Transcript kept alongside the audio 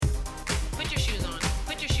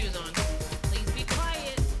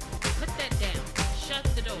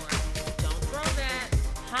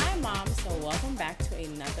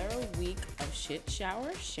Shit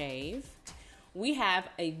Shower Shaved. We have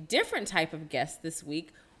a different type of guest this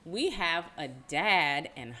week. We have a dad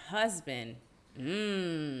and husband.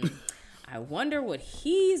 I wonder what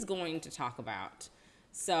he's going to talk about.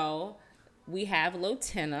 So we have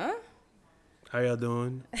Lotenna. How y'all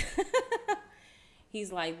doing?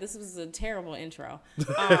 He's like, this was a terrible intro.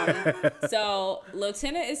 So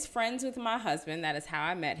Lotenna is friends with my husband. That is how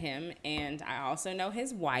I met him. And I also know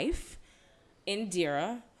his wife,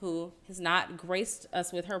 Indira, who has not graced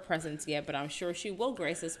us with her presence yet, but I'm sure she will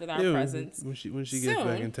grace us with our presence when she gets soon.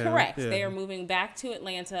 back in town. Correct. Yeah. They are moving back to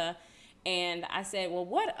Atlanta. And I said, well,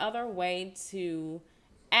 what other way to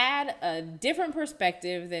add a different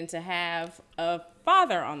perspective than to have a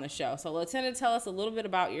father on the show? So Lotenna, tell us a little bit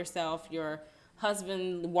about yourself, your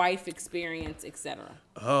husband-wife experience, etc.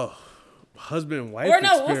 Oh, husband-wife Or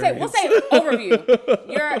no, experience. we'll say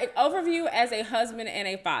overview. Your overview as a husband and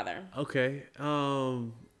a father. Okay.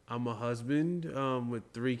 I'm a husband with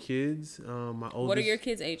 3 kids. My oldest. What are your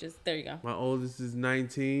kids' ages? There you go. My oldest is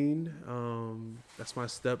 19. That's my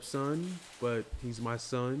stepson, but he's my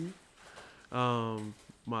son.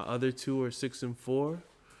 My other 2 are 6 and 4,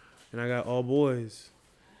 and I got all boys.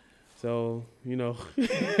 So, you know.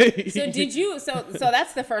 So did you, so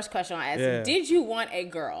that's the first question I asked. Yeah. Did you want a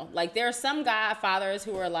girl? Like, there are some fathers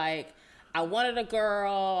who are like, I wanted a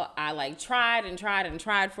girl. I like tried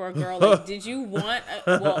for a girl. Like, did you want,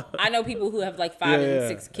 well, I know people who have like 5 and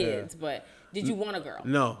 6 kids, but did you want a girl?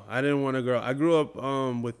 No, I didn't want a girl. I grew up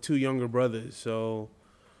with 2 younger brothers, so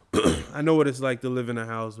I know what it's like to live in a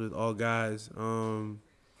house with all guys.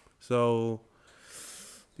 So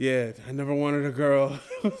yeah, I never wanted a girl.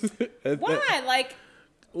 Why? Like,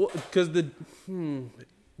 because the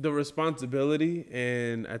responsibility,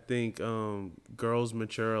 and I think girls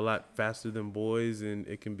mature a lot faster than boys, and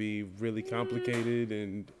it can be really complicated.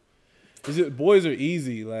 And boys are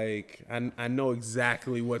easy. Like I know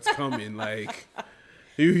exactly what's coming. Like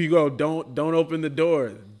you go, don't open the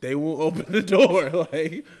door. They won't open the door.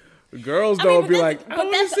 Like. Girls don't be like, but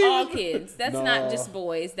that's all kids. That's not just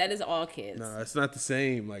boys. That is all kids. No, it's not the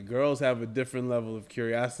same. Like, girls have a different level of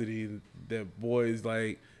curiosity that boys,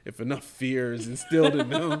 like, if enough fear is instilled in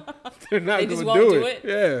them, they're not going to do it.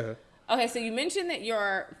 Yeah. Okay, so you mentioned that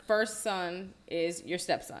your first son is your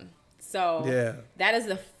stepson. So yeah, that is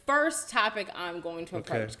the first topic I'm going to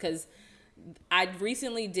approach, because I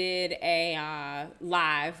recently did a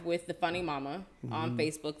live with the Funny Mama on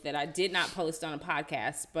Facebook that I did not post on a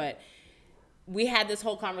podcast, but we had this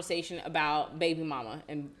whole conversation about baby mama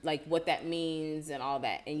and like what that means and all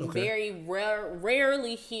that. And you very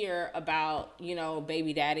rarely hear about, you know,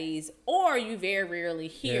 baby daddies, or you very rarely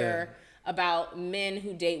hear about men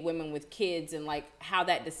who date women with kids and like how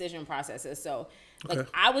that decision process is. So like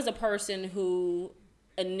I was a person who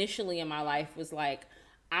initially in my life was like,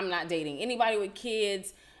 I'm not dating anybody with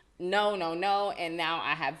kids. No. And now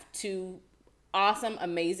I have 2 awesome,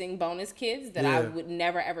 amazing bonus kids that I would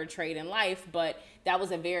never, ever trade in life. But that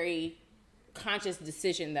was a very conscious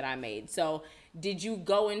decision that I made. So did you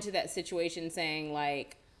go into that situation saying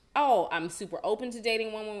like, oh, I'm super open to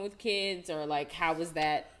dating women with kids? Or like, how was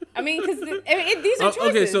that? I mean, because these are choices.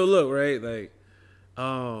 Okay, so look, right? Like,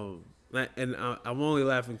 and I'm only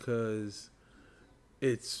laughing because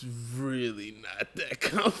it's really not that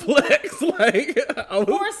complex. Like,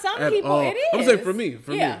 for some people, it is. I'm saying for me,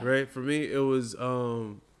 right? For me, it was.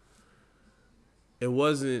 It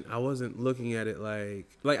wasn't. I wasn't looking at it like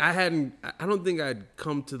I hadn't. I don't think I'd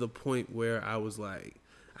come to the point where I was like,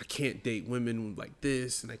 I can't date women like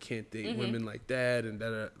this, and I can't date women like that, and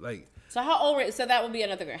that. Like. So how old? So that would be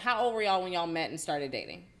another thing. How old were y'all when y'all met and started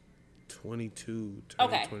dating? 22.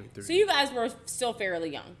 Okay. 23. So you guys were still fairly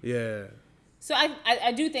young. Yeah. So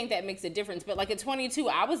I do think that makes a difference. But like at 22,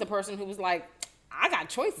 I was a person who was like, I got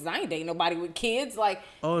choices. I ain't dating nobody with kids. Like,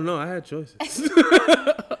 oh no, I had choices.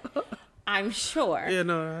 I'm sure. Yeah,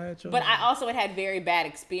 no, I had choices. But I also had very bad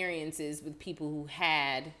experiences with people who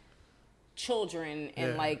had children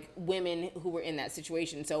and like women who were in that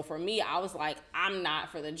situation. So for me, I was like, I'm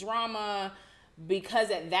not for the drama,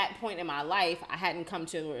 because at that point in my life, I hadn't come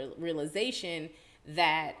to the realization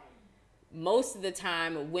that most of the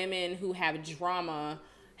time women who have drama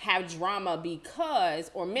because,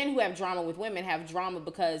 or men who have drama with women have drama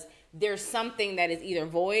because there's something that is either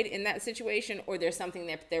void in that situation or there's something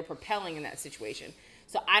that they're propelling in that situation.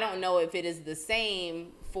 So I don't know if it is the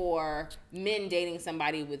same for men dating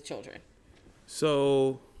somebody with children.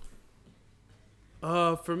 So,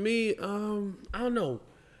 for me, I don't know.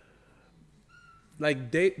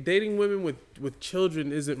 Like dating women with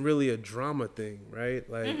children isn't really a drama thing, right?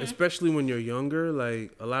 Like, especially when you're younger,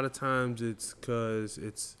 like a lot of times it's 'cause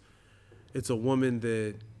it's a woman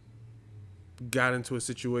that got into a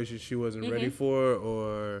situation she wasn't ready for,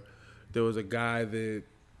 or there was a guy that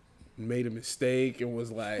made a mistake and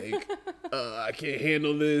was like, I can't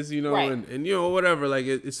handle this, you know, right. and you know, whatever. Like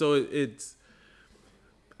it's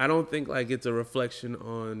I don't think like it's a reflection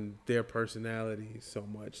on their personality so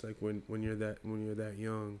much, like when you're that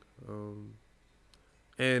young.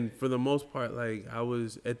 And for the most part, like I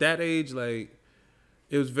was at that age, like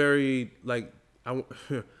it was very like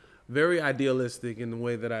very idealistic in the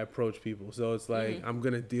way that I approach people. So it's like I'm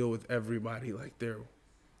gonna deal with everybody like they're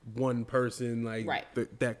one person, like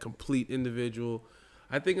that complete individual.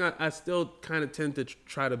 I think I still kind of tend to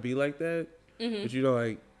try to be like that, but you know,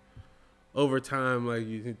 like over time,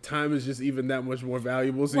 like time is just even that much more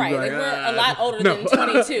valuable. So right, you're like, we're a lot older than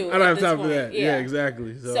 22. I don't have time for that. Yeah,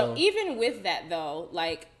 exactly. So even with that though,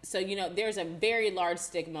 like, so you know, there's a very large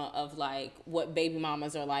stigma of like what baby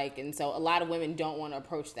mamas are like, and so a lot of women don't want to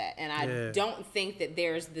approach that, and I don't think that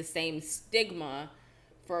there's the same stigma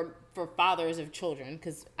for fathers of children,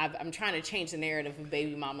 because I'm trying to change the narrative of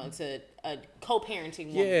baby mama to a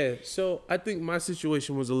co-parenting woman. Yeah, so I think my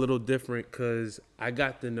situation was a little different because I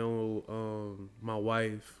got to know my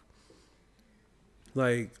wife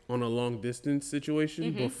like on a long distance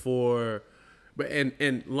situation before, but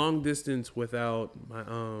and long distance without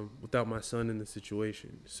my son in the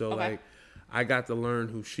situation. So like I got to learn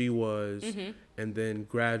who she was, and then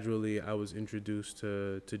gradually I was introduced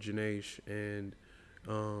to Janaesh, and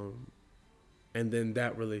then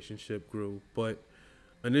that relationship grew. But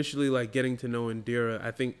initially, like getting to know Indira, I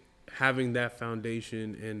think having that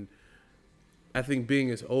foundation, and I think being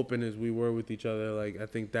as open as we were with each other, like I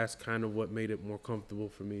think that's kind of what made it more comfortable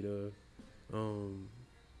for me to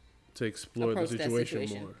explore the situation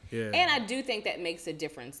more. Yeah. And I do think that makes a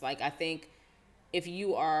difference. Like I think if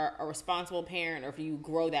you are a responsible parent, or if you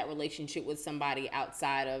grow that relationship with somebody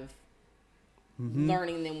outside of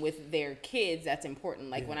learning them with their kids, that's important.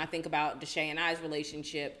 Like when I think about Deshae and I's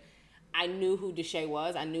relationship, I knew who Deshae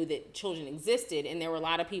was. I knew that children existed, and there were a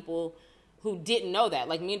lot of people who didn't know that.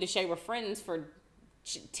 Like me and Deshae were friends for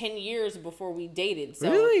 10 years before we dated. So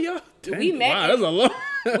really? Yeah. We met. Wow, that's a lot.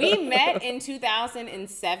 We met in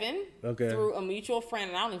 2007 okay. through a mutual friend,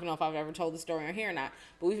 and I don't even know if I've ever told the story on here or not.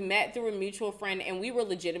 But we've met through a mutual friend, and we were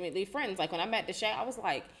legitimately friends. Like when I met Deshae, I was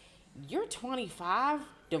like, "You're 25,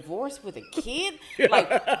 divorced with a kid? Like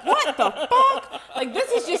what the fuck? Like this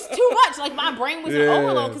is just too much." Like my brain was in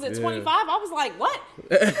overload because at 25, I was like,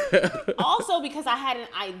 "What?" Also because I had an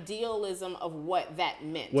idealism of what that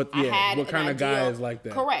meant. What kind of guy is like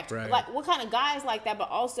that? Correct. Right. Like what kind of guy is like that? But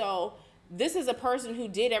also, this is a person who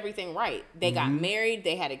did everything right. They got married.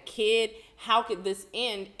 They had a kid. How could this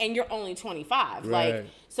end? And you're only 25. Right. Like,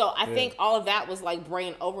 so I think all of that was like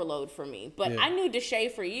brain overload for me. But I knew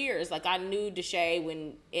Deshae for years. Like I knew Deshae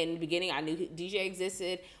when in the beginning I knew DJ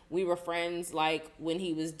existed. We were friends like when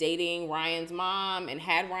he was dating Ryan's mom and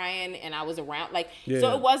had Ryan, and I was around. Like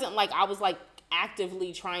so it wasn't like I was like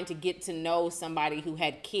actively trying to get to know somebody who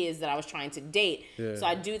had kids that I was trying to date. So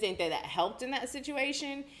I do think that helped in that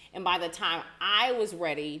situation. And by the time I was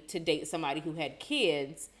ready to date somebody who had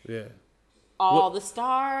kids, the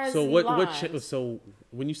stars. So so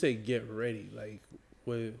when you say get ready, like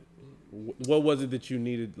what was it that you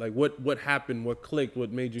needed? Like what happened? What clicked?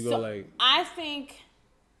 What made you go like? I think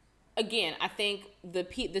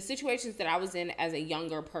the situations that I was in as a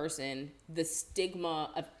younger person, the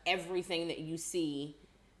stigma of everything that you see,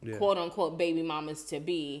 quote unquote, baby mamas to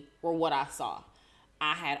be, were what I saw.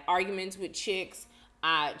 I had arguments with chicks.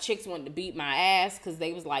 Chicks wanted to beat my ass because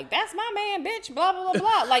they was like, "That's my man, bitch," blah, blah, blah,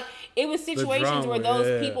 blah. Like, it was situations where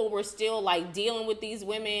those people were still, like, dealing with these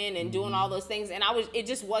women and doing all those things. And it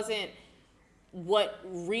just wasn't what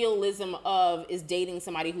realism of is dating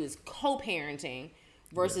somebody who is co-parenting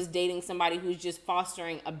versus dating somebody who's just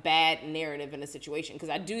fostering a bad narrative in a situation. Because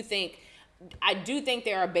I do think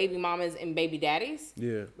there are baby mamas and baby daddies.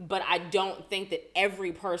 Yeah. But I don't think that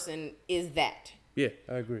every person is that. Yeah,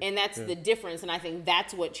 I agree. And that's the difference. And I think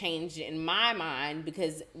that's what changed in my mind,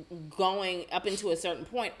 because going up into a certain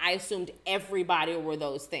point, I assumed everybody were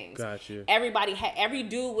those things. Gotcha. Every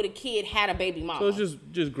dude with a kid had a baby mama. So it's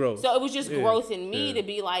just growth. So it was just growth in me to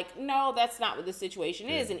be like, no, that's not what the situation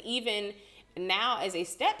is. And even now as a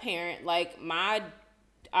step parent, like my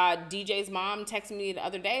DJ's mom texted me the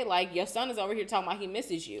other day, like, your son is over here talking about he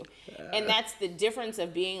misses you. And that's the difference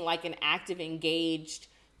of being like an active, engaged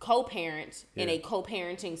co-parent in a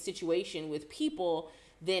co-parenting situation with people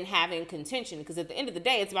than having contention. Because at the end of the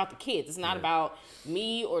day, it's about the kids. It's not about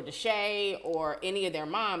me or Deshae or any of their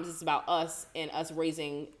moms. It's about us and us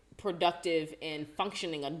raising productive and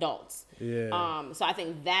functioning adults. So I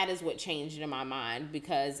think that is what changed in my mind,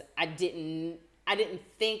 because I didn't I didn't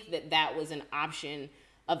think that was an option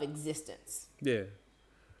of existence. Yeah.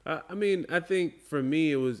 I mean, I think for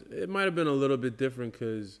me, it might have been a little bit different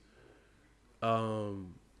because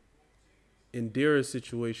Indira's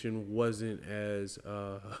situation wasn't as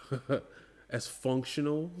as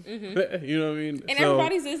functional. Mm-hmm. You know what I mean? And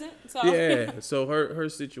everybody's isn't. So. Yeah. So her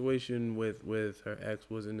situation with her ex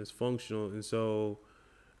wasn't as functional, and so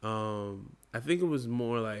I think it was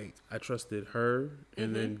more like I trusted her, and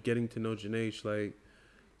mm-hmm. then getting to know Janae, like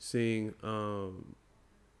seeing.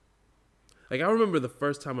 Like, I remember the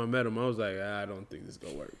first time I met him, I was like, I don't think this is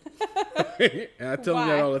going to work. And I tell him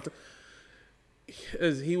that all the time.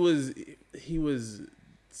 Because he was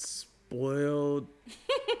spoiled.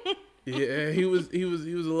 Yeah, he was a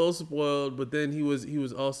little spoiled, but then he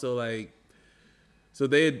was also like, so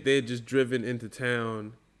they had just driven into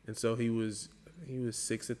town, and so he was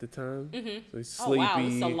 6 at the time. Mm-hmm. So he's sleepy. Oh, wow,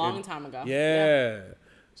 this is a long time ago. Yeah.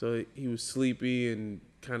 So he was sleepy and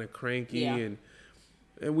kind of cranky, and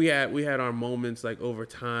we had our moments like over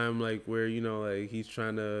time, like where, you know, like he's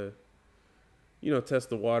trying to, you know,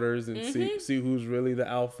 test the waters and mm-hmm. see who's really the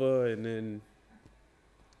alpha, and then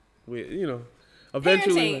we, you know,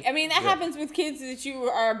 eventually. Parenting. I mean, that happens with kids that you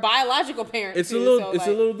are biological parents. It's a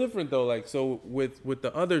little different though. Like, so with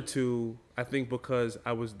the other two, I think because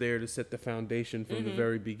I was there to set the foundation from mm-hmm. the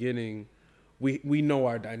very beginning, we know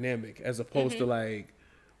our dynamic, as opposed mm-hmm. to like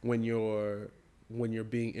when you're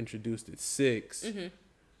being introduced at 6. Mm-hmm.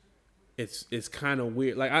 It's kind of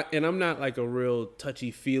weird. Like, I'm not like a real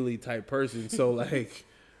touchy-feely type person. So like,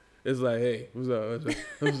 it's like, hey, what's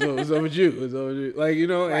up with you? Like, you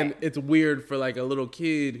know, right. And it's weird for like a little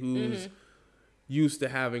kid who's mm-hmm. used to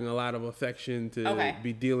having a lot of affection to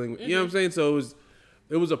be dealing with, mm-hmm. you know what I'm saying? So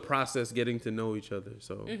it was a process getting to know each other.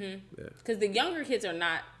 So, mm-hmm. yeah. Because the younger kids are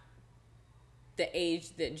not the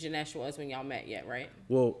age that Janesh was when y'all met yet, right?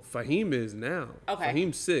 Well, Fahim is now. Okay.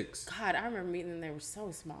 Fahim's 6. God, I remember meeting them. They were so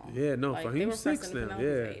small. Yeah, no, like, Fahim's 6 now.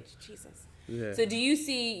 Yeah. Age. Jesus. Yeah. So do you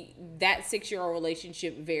see that 6-year-old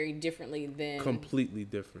relationship very differently than... Completely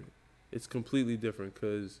different. It's completely different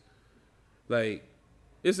because, like,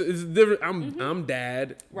 it's different. I'm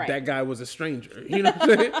dad. Right. That guy was a stranger. You know what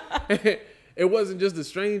I'm saying? It wasn't just a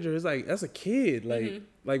stranger. It's like, that's a kid. Like, mm-hmm.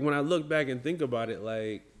 like when I look back and think about it,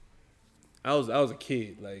 like, I was a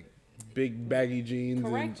kid, like big baggy jeans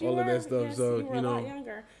and all of that stuff. Yes, so you were a lot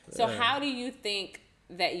younger. So how do you think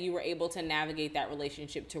that you were able to navigate that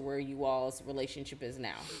relationship to where you all's relationship is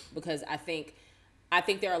now? Because I think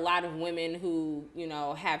there are a lot of women who, you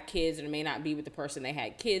know, have kids and may not be with the person they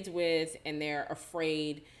had kids with, and they're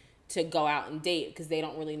afraid to go out and date because they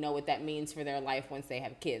don't really know what that means for their life once they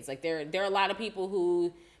have kids. Like there are a lot of people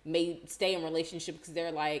who may stay in relationships because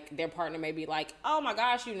they're like, their partner may be like, oh my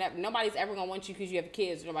gosh, nobody's ever gonna want you because you have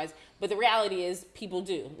kids. But the reality is people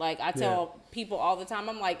do. Like I tell people all the time,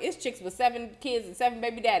 I'm like, it's chicks with 7 kids and 7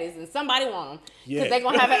 baby daddies and somebody want them because they're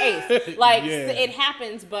gonna have an 8th. Like it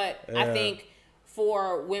happens, but I think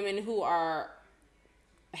for women who are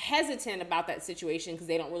hesitant about that situation because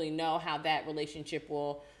they don't really know how that relationship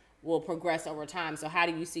will progress over time. So how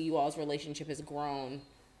do you see you all's relationship has grown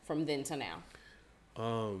from then to now?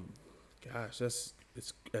 Gosh, that's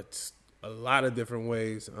a lot of different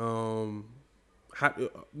ways.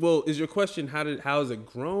 Is your question how has it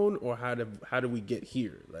grown, or how did we get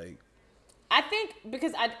here? Like, I think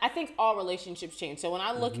because I think all relationships change. So when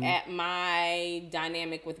I look mm-hmm. at my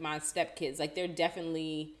dynamic with my stepkids, like they're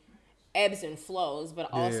definitely ebbs and flows, but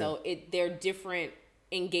also they're different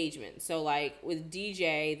engagement. So like with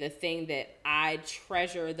DJ, the thing that I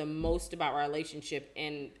treasure the most about our relationship,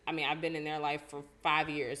 and I mean I've been in their life for 5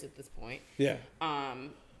 years at this point. Yeah.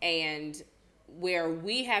 And where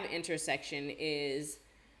we have intersection is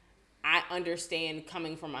I understand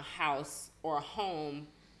coming from a house or a home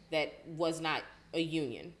that was not a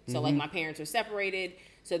union. So mm-hmm. like my parents are separated,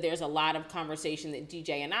 so there's a lot of conversation that DJ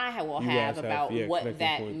and I will have about what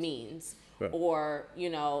that points. Means. Right. Or, you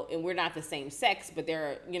know, and we're not the same sex, but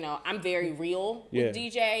I'm very real with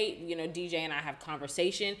DJ. You know, DJ and I have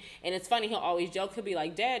conversation. And it's funny, he'll always joke, he'll be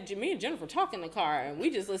like, Dad, me and Jennifer talk in the car and we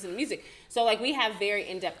just listen to music. So, like, we have very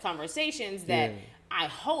in-depth conversations that I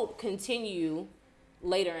hope continue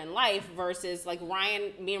later in life versus, like,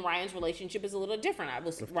 me and Ryan's relationship is a little different.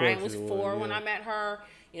 Ryan was 4 when I met her.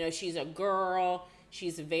 You know, she's a girl.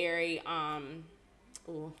 She's very...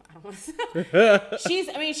 Ooh, I don't want to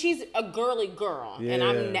say. She's a girly girl,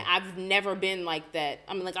 and I've never been like that.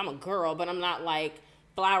 I mean, like I'm a girl, but I'm not like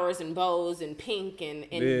flowers and bows and pink, and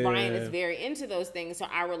Brian is very into those things. So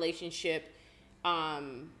our relationship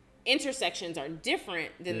intersections are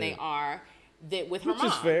different than they are, with her which mom,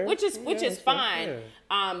 is fair. which is fine.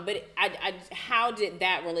 Yeah. But how did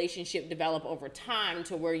that relationship develop over time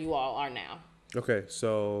to where you all are now? Okay,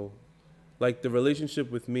 so like the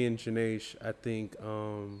relationship with me and Janaesh, I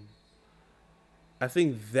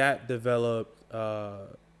think that developed.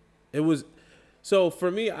 It was so for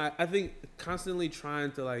me. I think constantly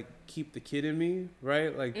trying to like keep the kid in me,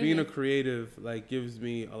 right? Like being a creative, like gives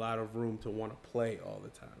me a lot of room to want to play all the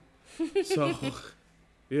time. So,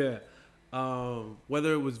 yeah.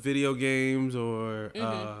 Whether it was video games or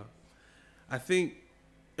I think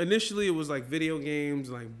initially it was like video games,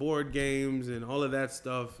 like board games and all of that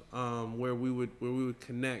stuff, where we would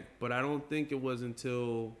connect. But I don't think it was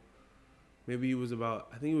until maybe he was I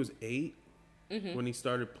think he was 8 when he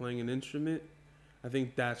started playing an instrument. I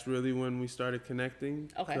think that's really when we started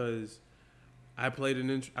connecting. Okay. Because I played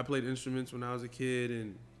instruments when I was a kid,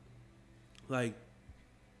 and like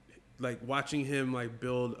watching him like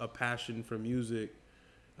build a passion for music,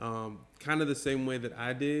 kind of the same way that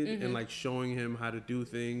I did, and like showing him how to do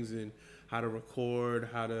things and how to record,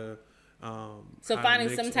 how to so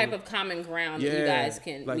finding some type of common ground that you guys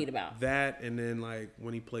can like meet about that. And then like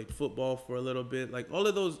when he played football for a little bit, like all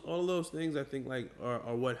of those things I think like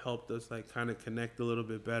are what helped us like kind of connect a little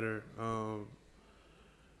bit better.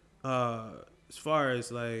 As far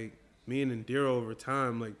as like me and Indira over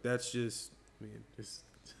time, like that's just, I mean, it's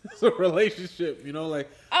a relationship, you know,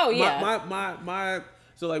 like my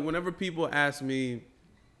so like whenever people ask me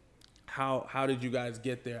how did you guys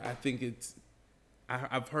get there, I think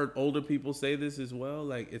I've heard older people say this as well,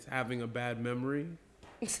 like it's having a bad memory,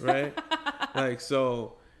 right? Like,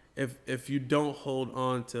 so if you don't hold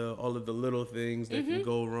on to all of the little things that can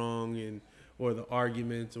go wrong or the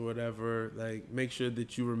arguments or whatever, like make sure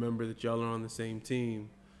that you remember that y'all are on the same team,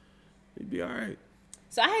 you'd be all right.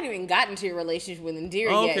 So I hadn't even gotten to your relationship with Indira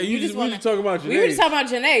yet. Okay, you just want to talk about Janaesh. We were just talking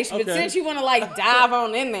about Janaesh, but since you want to like dive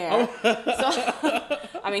on in there, Oh. so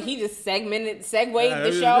I mean, he just segued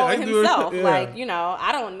the show himself. Like, you know,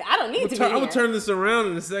 I don't need to be here. I'm gonna turn this around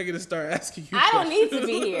in a second and start asking you. I don't need to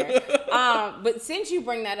be here. But since you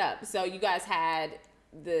bring that up, so you guys had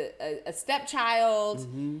a stepchild,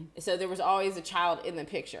 so there was always a child in the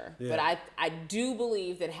picture. Yeah. But I do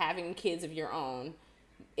believe that having kids of your own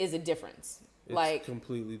is a difference. It's like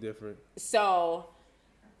completely different. So,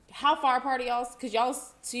 how far apart are y'all? Because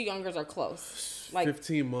y'all's two youngers are close, like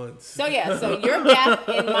 15 months. So yeah, so your gap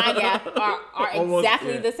and my gap are almost,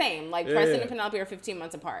 exactly the same. Like Preston and Penelope are 15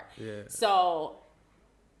 months apart. Yeah. So,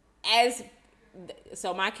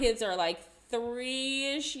 my kids are like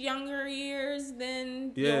 3-ish younger years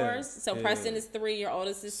than yours. So Preston is 3, your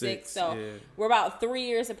oldest is 6. So we're about 3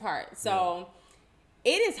 years apart. So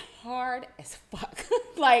it is hard as fuck.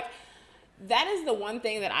 Like. That is the one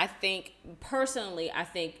thing that I think, personally,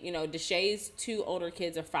 you know, Deshay's 2 older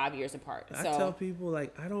kids are 5 years apart. So I tell people,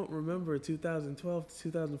 like, I don't remember 2012 to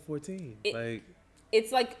 2014.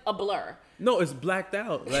 It's like a blur. No, it's blacked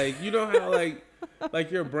out. Like, you know how, like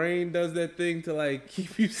your brain does that thing to, like,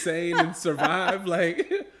 keep you sane and survive?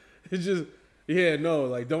 Like, it's just,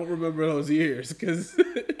 like, don't remember those years.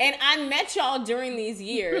 And I met y'all during these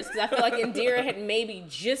years, because I feel like Indira had maybe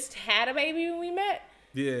just had a baby when we met.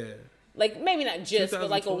 Yeah. Like, maybe not just, but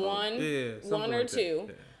like a one or like 2.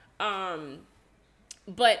 Yeah.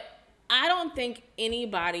 But I don't think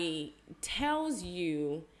anybody tells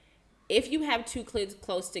you, if you have 2 kids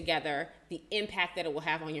close together, the impact that it will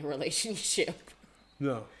have on your relationship.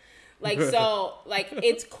 No. Like, so, like,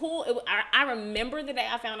 it's cool. I remember the day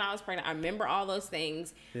I found out I was pregnant. I remember all those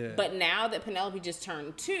things. Yeah. But now that Penelope just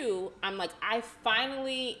turned 2, I'm like, I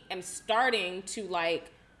finally am starting to,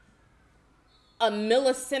 like, a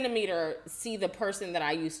millicentimeter see the person that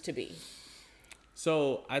I used to be.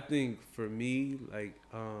 So I think for me, like,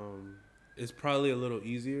 it's probably a little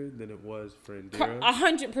easier than it was for Indira.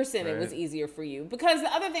 100% it was easier for you. Because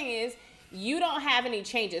the other thing is, you don't have any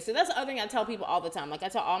changes. So that's the other thing I tell people all the time. Like, I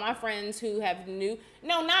tell all my friends who have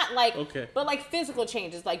not like, but like physical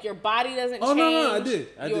changes. Like, your body doesn't change. Oh, no, I did.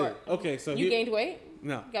 Okay, so you gained weight?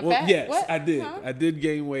 No. Got fat? Yes, what? I did. Huh? I did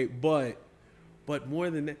gain weight, but more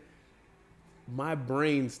than that, my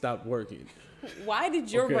brain stopped working. Why did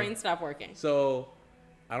your brain stop working? So,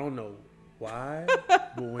 I don't know why,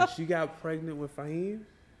 but when she got pregnant with Fahim,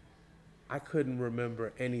 I couldn't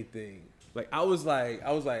remember anything. Like, I was like,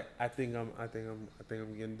 I think I'm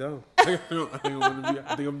getting dumb. I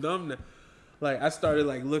think I'm dumb now. Like, I started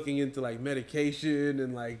like looking into like medication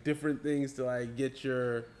and like different things to like get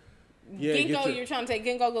your ginkgo. You're trying to take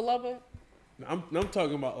ginkgo biloba. I'm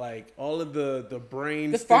talking about like all of the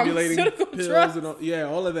brain stimulating pills drugs. And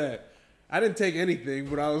all of that. I didn't take anything,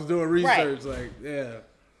 but I was doing research. Right. Like,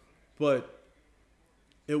 but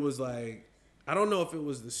it was like I don't know if it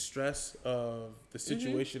was the stress of the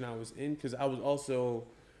situation I was in, because I was also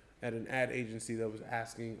at an ad agency that was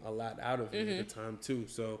asking a lot out of me at the time too.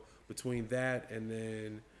 So between that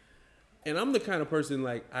and I'm the kind of person,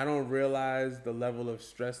 like, I don't realize the level of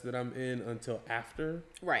stress that I'm in until after.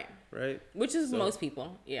 Right. Which is most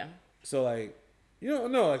people. Yeah. So like,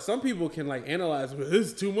 like some people can like analyze, well, this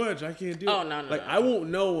is too much, I can't do it. Oh, no. I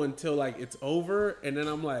won't know until like it's over, and then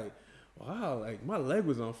I'm like, wow, like my leg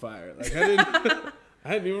was on fire. Like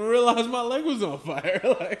I didn't even realize my leg was on fire.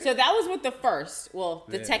 Like, so that was with the first,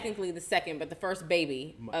 technically the second, but the first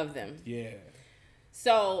baby of them. Yeah.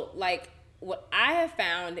 So like what I have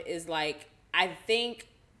found is like, I think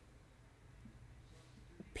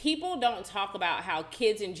people don't talk about how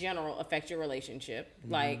kids in general affect your relationship.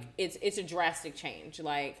 Like it's a drastic change.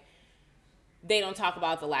 Like they don't talk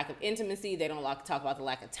about the lack of intimacy. They don't talk about the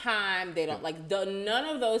lack of time. They don't none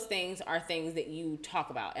of those things are things that you talk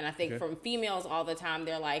about. And I think from females all the time,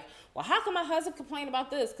 they're like, well, how come my husband complained about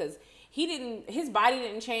this? Because his body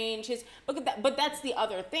didn't change. But that's the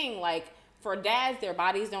other thing. Like for dads, their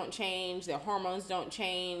bodies don't change. Their hormones don't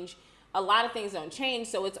change. A lot of things don't change.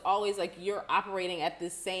 So it's always like you're operating at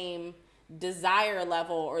the same desire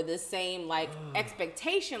level or the same like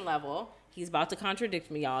expectation level. He's about to contradict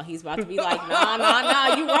me, y'all. He's about to be like,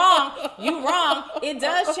 nah, you wrong. It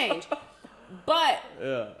does change. But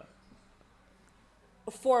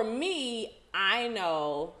for me, I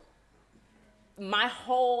know my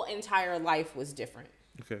whole entire life was different.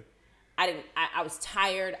 Okay. I was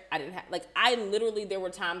tired. There were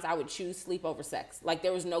times I would choose sleep over sex. Like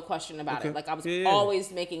there was no question about it. Like I was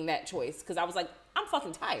always making that choice because I was like, I'm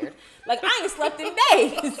fucking tired. Like I ain't slept in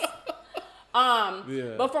days.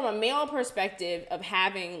 But from a male perspective of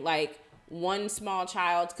having like one small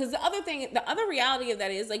child, because the other reality of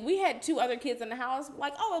that is like we had 2 other kids in the house,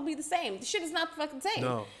 like, oh, it'll be the same. The shit is not the fucking same.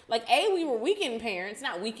 No. Like we were weekend parents,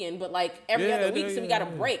 not weekend, but like every other week, so we got a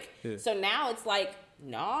break. Yeah. So now it's like,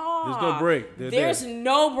 no. There's no break. There's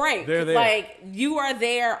no break. They're there. Like you are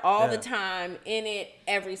there all the time in it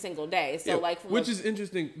every single day. So like, which is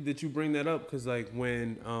interesting that you bring that up, because like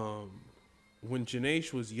when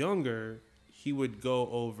Janaesh was younger, he would go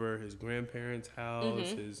over his grandparents' house,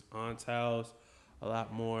 his aunt's house a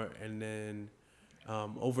lot more. And then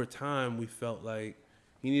over time, we felt like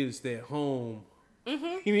he needed to stay at home.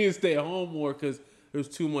 He needed to stay at home more because there was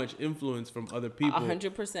too much influence from other people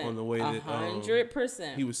 100% on the way that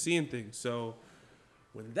 100% he was seeing things. So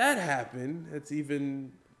when that happened, it's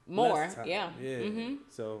even more. Less time. Yeah.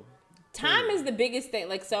 So time is the biggest thing.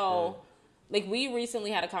 Like Like we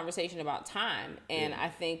recently had a conversation about time, and I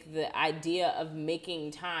think the idea of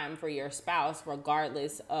making time for your spouse,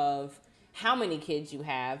 regardless of how many kids you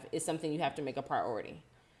have, is something you have to make a priority.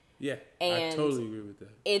 Yeah, and I totally agree with that.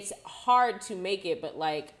 It's hard to make it, but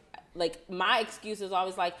like my excuse is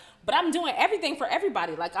always like, but I'm doing everything for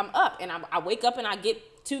everybody. Like I'm up and I wake up and I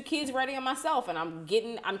get 2 kids ready on myself, and I'm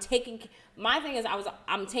taking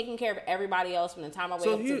care of everybody else from the time I wake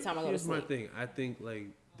up to the time I go to sleep. Here's my thing. I think like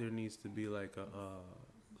there needs to be like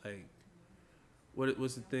a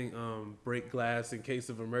what's the thing? Break glass in case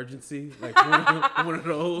of emergency. Like one of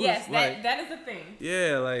those. Yes, that is the thing.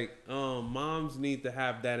 Yeah, like moms need to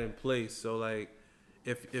have that in place. So like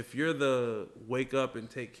if you're the wake up and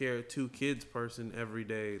take care of 2 kids person every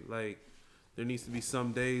day, like there needs to be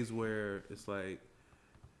some days where it's like,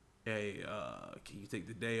 hey, can you take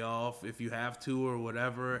the day off if you have to or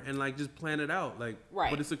whatever, and like just plan it out. Like, right.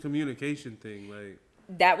 But it's a communication thing. Like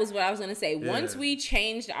that was what I was gonna say. Yeah. Once we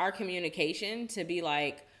changed our communication to be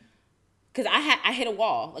like, because I hit a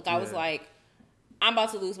wall. Like I was like, I'm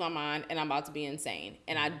about to lose my mind and I'm about to be insane,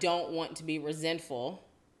 and I don't want to be resentful.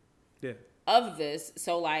 Yeah. Of this.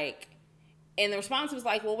 So like, and the response was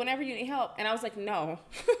like, well, whenever you need help. And I was like, no.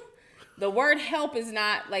 The word help is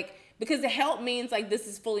not like, because the help means like this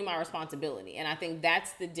is fully my responsibility. And I think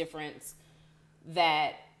that's the difference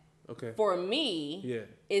that for me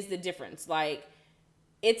is the difference. Like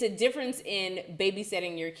it's a difference in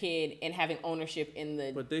babysitting your kid and having ownership in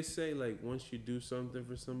the... But they say like once you do something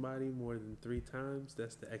for somebody more than 3 times,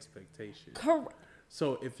 that's the expectation. Correct.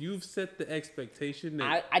 So if you've set the expectation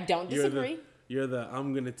that I don't disagree.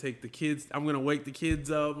 I'm gonna take the kids. I'm gonna wake the kids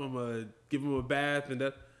up. I'm gonna give them a bath, and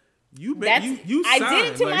that you I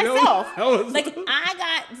did it to myself. Like I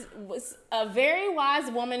got a very wise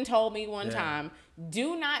woman told me one time,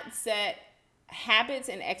 do not set habits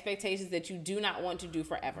and expectations that you do not want to do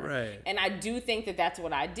forever. Right. And I do think that that's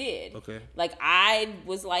what I did. Okay. Like I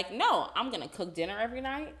was like, no, I'm gonna cook dinner every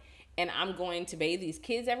night. And I'm going to bathe these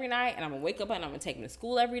kids every night, and I'm gonna wake up and I'm gonna take them to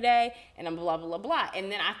school every day, and I'm blah blah blah blah. And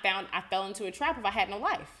then I fell into a trap if I had no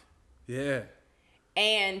life. Yeah.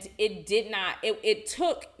 And it did not, it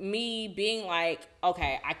took me being like,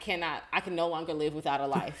 okay, I can no longer live without a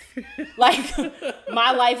life. Like,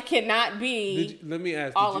 my life cannot be let me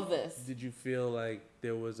ask, all of this. Did you feel like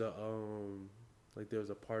there was a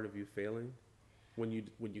part of you failing when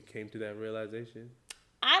you came to that realization?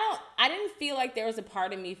 I didn't feel like there was a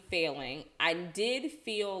part of me failing. I did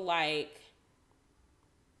feel like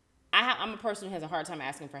I'm a person who has a hard time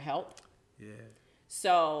asking for help. Yeah.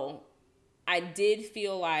 So I did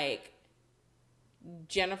feel like,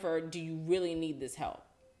 Jennifer, do you really need this help?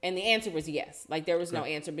 And the answer was yes. Like, there was no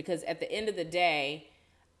answer, because at the end of the day,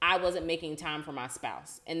 I wasn't making time for my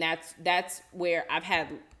spouse. And that's where I've had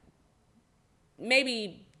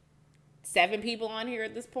maybe 7 people on here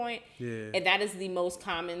at this point. Yeah. And that is the most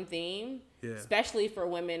common theme, especially for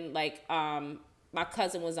women. Like, my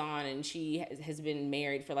cousin was on, and she has been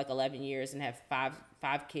married for like 11 years and have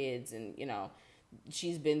five kids, and, you know,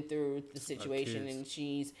 she's been through the situation, and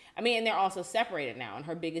and they're also separated now. And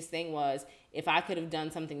her biggest thing was, if I could have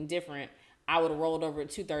done something different, I would have rolled over at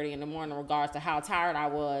 2:30 in the morning in regards to how tired I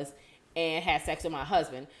was and had sex with my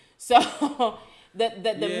husband. So the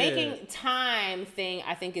making time thing,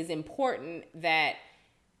 I think, is important, that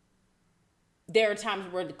there are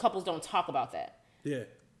times where the couples don't talk about that. Yeah.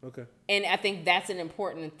 Okay. And I think that's an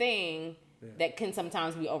important thing that can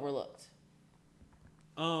sometimes be overlooked.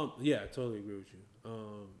 Yeah, I totally agree with you.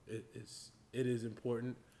 It is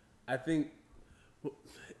important. I think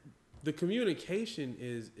the communication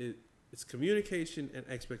it's communication and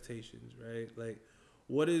expectations, right? Like,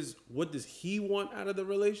 what does he want out of the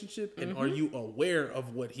relationship, and are you aware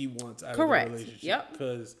of what he wants out of the relationship? Yep.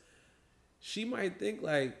 Because she might think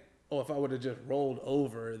like, oh, if I would have just rolled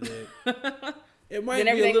over, then it might be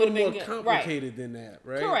a little more complicated than that,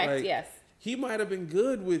 right? Correct. Like, yes. He might have been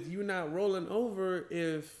good with you not rolling over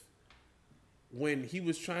if, when he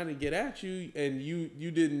was trying to get at you and you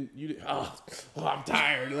didn't, I'm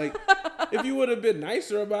tired. Like, if you would have been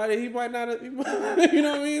nicer about it, he might not have, you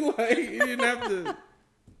know what I mean? Like, you didn't have to,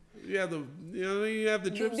 you have to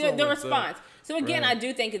trip the response. So again, right. I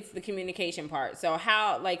do think it's the communication part. So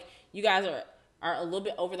how, like, you guys are a little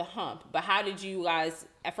bit over the hump, but how did you guys,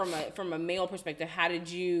 from a male perspective, how did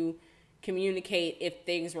you communicate if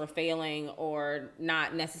things were failing or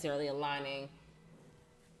not necessarily aligning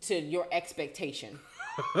to your expectation?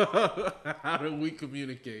 How do we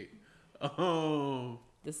communicate?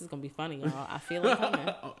 This is gonna be funny, y'all. I feel it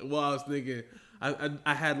coming. Well, I was thinking,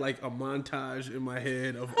 I had like a montage in my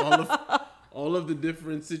head of all of the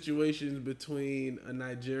different situations between a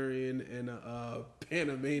Nigerian and a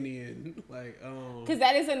Panamanian, like because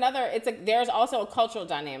that is another. There's also a cultural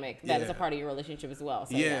dynamic that is a part of your relationship as well.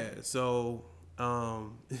 So,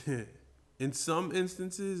 So in some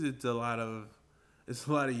instances, it's a lot of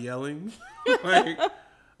yelling, like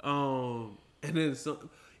and then some.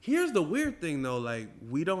 Here's the weird thing though, like,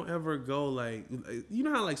 we don't ever go like, you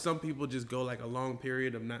know how like some people just go like a long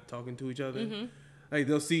period of not talking to each other. Mm-hmm. Like,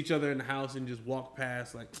 they'll see each other in the house and just walk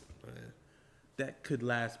past, like, that could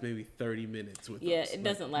last maybe 30 minutes with us. Yeah, it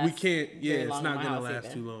doesn't last. We can't, it's not going to last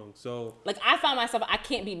either. too long. So, like, I find myself, I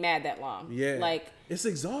can't be mad that long. Yeah. Like, it's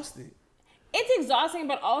exhausting. It's exhausting,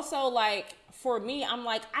 but also, like, for me, I'm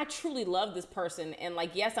like, I truly love this person. And,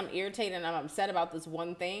 like, yes, I'm irritated and I'm upset about this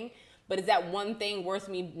one thing, but is that one thing worth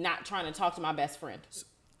me not trying to talk to my best friend?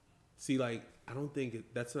 See, like, I don't think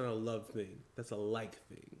that's not a love thing. That's a like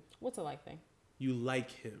thing. What's a like thing? You like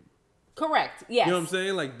him. Correct. Yes. You know what I'm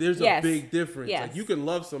saying? Like, there's a big difference. Yes. Like, you can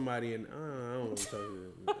love somebody and I don't want to talk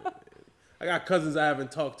to them. I got cousins I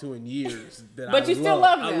haven't talked to in years. But you still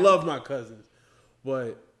love them. I love my cousins.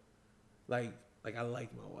 But, like I like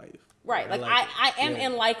my wife. Right. Like, I am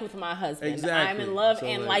in like with my husband. Exactly. I'm in love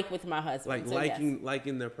and like with my husband. Like, so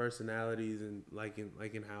liking their personalities and liking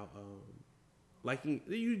how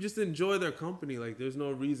you just enjoy their company. Like, there's no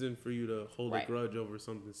reason for you to hold a grudge over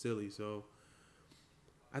something silly. So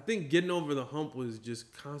I think getting over the hump was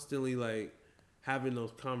just constantly like having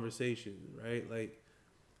those conversations, right? Like,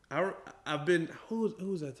 I've been who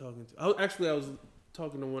was I talking to? I was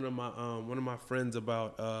talking to one of my friends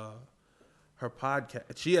about her podcast.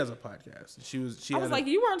 She has a podcast. I was like,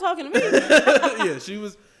 you weren't talking to me. Yeah,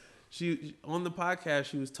 she on the podcast.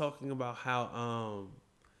 She was talking about how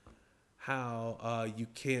you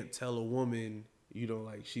can't tell a woman, you know,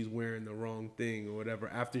 like, she's wearing the wrong thing or whatever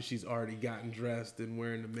after she's already gotten dressed and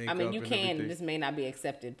wearing the makeup. I mean, you and can. everything. This may not be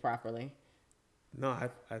accepted properly. No,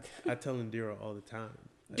 I tell Indira all the time.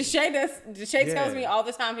 Like, Deshae tells me all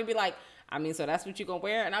the time. He'd be like, I mean, so that's what you gonna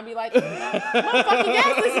wear? And I'll be like, motherfucker,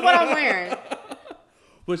 yes, this is what I'm wearing.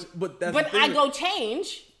 But I go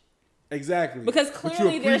change. Exactly. Because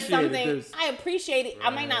clearly there's something I appreciate it. Right. I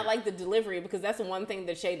might not like the delivery because that's the one thing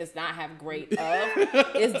that Shay does not have great of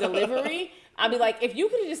is delivery. I'll be like, if you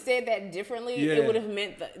could have just said that differently, it would have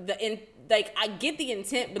meant like I get the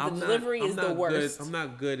intent, but the delivery is the worst. I'm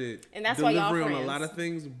not good at and that's delivery why y'all friends. On a lot of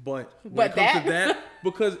things, but when it comes to that,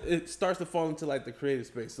 because it starts to fall into like the creative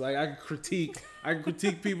space. Like I can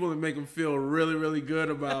critique people and make them feel really, really good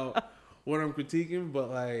about what I'm critiquing,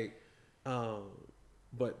 but like,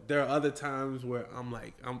 but there are other times where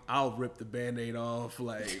I'll rip the Band-Aid off,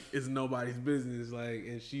 like it's nobody's business, like,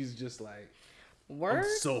 and she's just like, I'm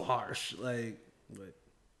so harsh, like, but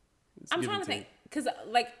I'm trying to think, cause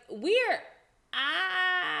like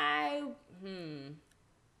I don't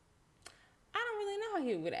really know how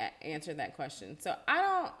he would answer that question, so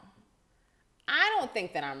I don't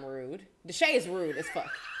think that I'm rude. Deshae is rude as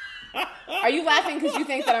fuck. Are you laughing because you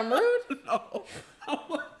think that I'm rude? No.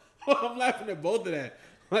 I'm laughing at both of that.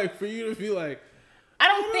 Like, for you to be like...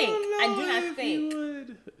 I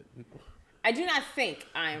do not think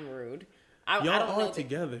I am rude. Y'all are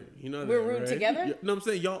together. You know that, we're rude right? together? No, I'm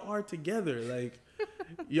saying y'all are together. Like,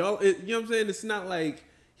 y'all... you know what I'm saying? It's not like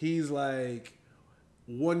he's like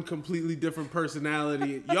one completely different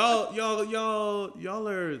personality. Y'all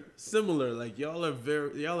are similar. Like, y'all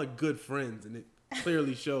are good friends, and it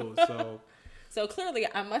clearly shows, so... So clearly,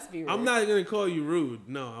 I must be rude. I'm not gonna call you rude.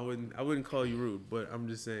 No, I wouldn't call you rude. But I'm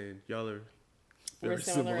just saying, y'all are very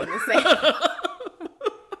similar. In the same.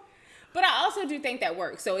 But I also do think that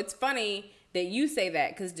works. So it's funny that you say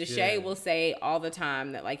that because Deshae will say all the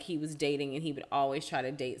time that like he was dating and he would always try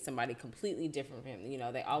to date somebody completely different from him. You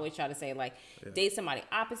know, they always try to say like date somebody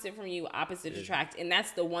opposite from you, opposite attract, and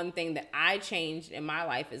that's the one thing that I changed in my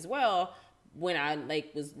life as well. When I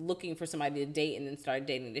like was looking for somebody to date and then started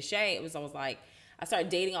dating Deshae, it was almost like I started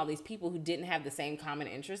dating all these people who didn't have the same common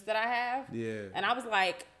interests that I have. Yeah. And I was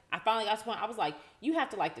like, I finally got to the point, I was like, you have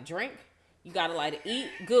to like to drink, you got to like to eat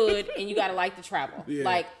good, and you got to like to travel. Yeah.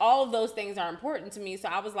 Like all of those things are important to me. So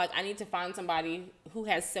I was like, I need to find somebody who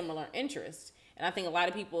has similar interests. And I think a lot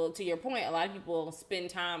of people, to your point, a lot of people spend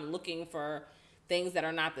time looking for things that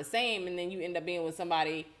are not the same. And then you end up being with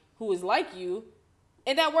somebody who is like you.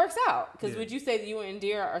 And that works out. Because would you say that you and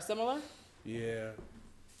Indira are similar? Yeah.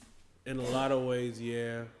 In a lot of ways,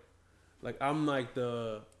 yeah. Like, I'm like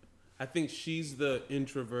I think she's the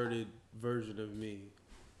introverted version of me.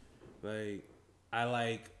 Like,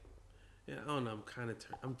 I don't know,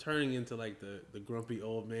 I'm turning into like the grumpy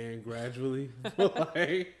old man gradually.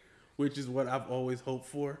 Like, which is what I've always hoped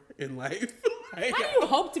for in life. Like, how do you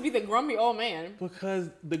hope to be the grumpy old man? Because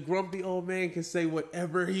the grumpy old man can say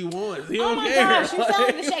whatever he wants. He oh my gosh, you're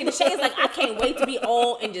telling Deshae. Deshae is like, I can't wait to be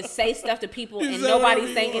old and just say stuff to people and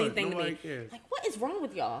nobody's saying anything to me. Cares. Like, what is wrong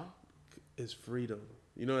with y'all? It's freedom.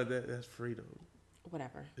 You know that's freedom.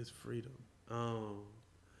 Whatever. It's freedom.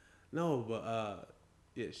 No, but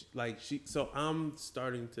so I'm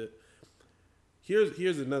starting to.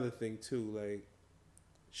 Here's another thing too. Like,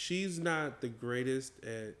 she's not the greatest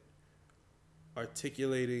at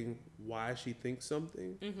articulating why she thinks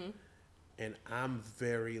something, and I'm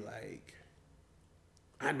very like,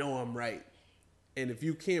 I know I'm right, and if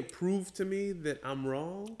you can't prove to me that I'm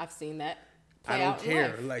wrong, I've seen that. I don't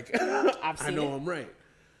care. Like, I know I'm right.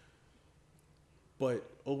 But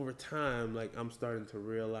over time, like, I'm starting to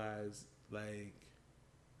realize, like,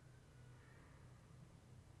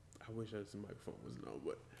 I wish the microphone was no,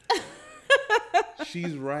 but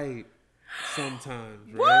she's right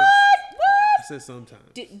sometimes, right? What? I said sometimes.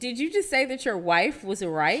 Did you just say that your wife was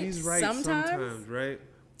right? She's right sometimes, right?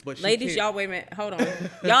 But ladies, y'all, wait a minute. Hold on.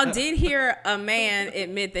 Y'all did hear a man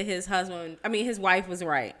admit that his wife was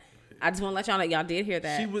right. I just want to let y'all know y'all did hear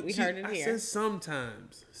that. We heard it here. I said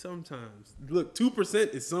sometimes. Sometimes. Look,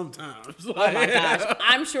 2% is sometimes. Oh my gosh.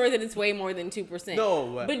 I'm sure that it's way more than 2%.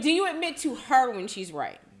 No. But do you admit to her when she's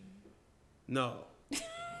right? No.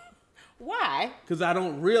 Why? Because I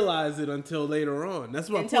don't realize it until later on. That's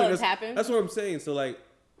my until point. It's happened. That's what I'm saying. So like,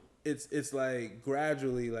 it's like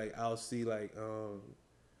gradually, like I'll see like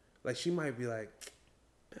she might be like,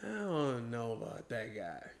 I don't know about that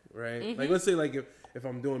guy, right? Mm-hmm. Like, let's say like if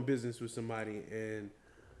I'm doing business with somebody and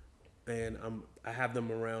I have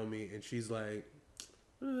them around me and she's like,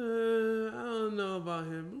 I don't know about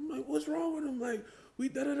him. I'm like, what's wrong with him? Like, we're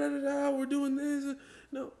doing this.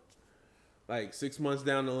 No. Like 6 months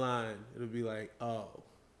down the line, it'll be like,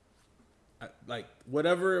 like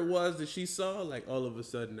whatever it was that she saw, like all of a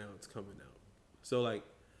sudden now it's coming out. So like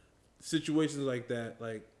situations like that,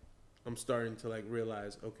 like I'm starting to like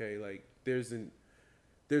realize, okay, like there's an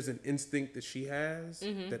instinct that she has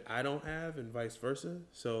that I don't have, and vice versa.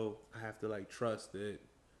 So I have to like trust that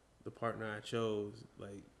the partner I chose,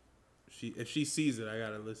 like if she sees it, I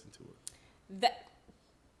gotta listen to it.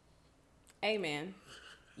 Amen.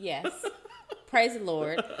 Yes. Praise the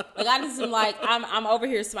Lord. Like I just am like I'm over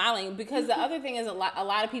here smiling because the other thing is a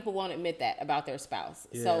lot of people won't admit that about their spouse.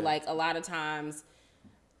 Yeah. So like a lot of times,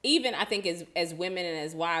 even I think as women and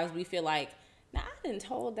as wives, we feel like, nah, I didn't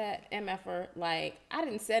told that MFer, like I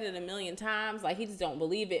didn't said it a million times, like he just don't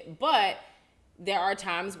believe it. But there are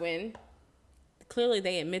times when clearly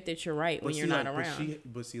they admit that you're right when you're not around.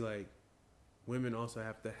 But see, like women also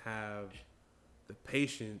have to have the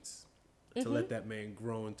patience to let that man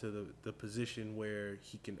grow into the position where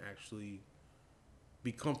he can actually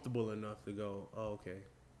be comfortable enough to go, oh, okay.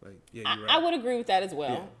 Like, yeah, you're right. I would agree with that as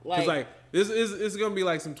well. Yeah. Like this is going to be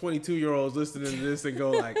like some 22-year-olds listening to this and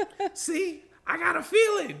go like, see, I got a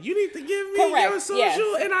feeling. You need to give me your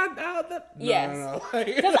social and yes. No.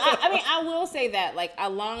 Because I mean, I will say that like a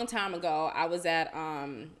long time ago, I was at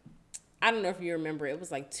I don't know if you remember, it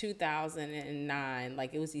was like 2009.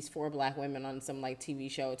 Like it was these 4 black women on some like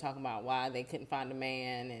TV show talking about why they couldn't find a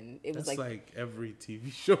man, and it was like every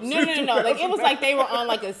TV show. No. Like it was like they were on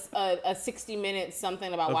like a 60 Minutes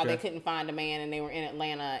something about why they couldn't find a man, and they were in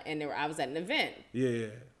Atlanta, and I was at an event. Yeah.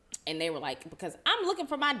 And they were like, because I'm looking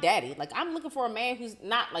for my daddy. Like, I'm looking for a man who's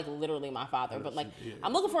not, like, literally my father. But, like,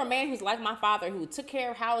 I'm looking for a man who's like my father, who took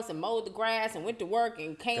care of house and mowed the grass and went to work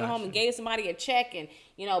and came home and gave somebody a check and,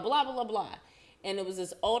 you know, blah, blah, blah, blah. And it was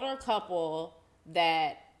this older couple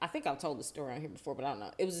that, I think I've told the story on here before, but I don't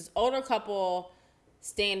know. It was this older couple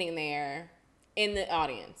standing there in the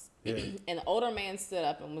audience. Yeah. And the older man stood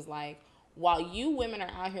up and was like, while you women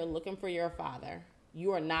are out here looking for your father,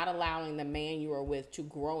 you are not allowing the man you are with to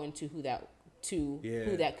grow into who that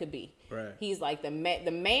could be. Right. He's like the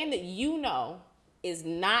man that you know is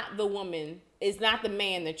not the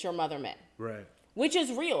man that your mother met. Right. Which is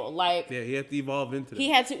real. Like, yeah, he had to evolve into that. He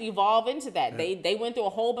had to evolve into that. Yeah. They went through a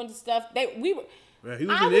whole bunch of stuff. Right, he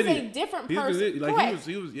was I an was idiot. a different person. Like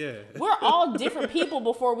he was yeah. We're all different people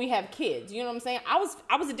before we have kids. You know what I'm saying? I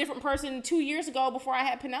was a different person 2 years ago before I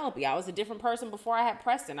had Penelope. I was a different person before I had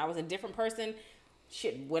Preston. I was a different person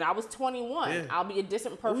when I was 21. Yeah. I'll be a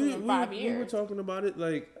different person in 5 years. We were talking about it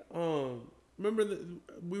like remember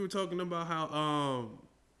we were talking about how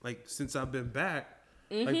like since I've been back,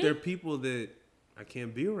 like there are people that I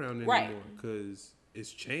can't be around anymore because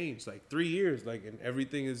it's changed. Like 3 years, like, and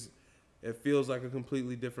everything it feels like a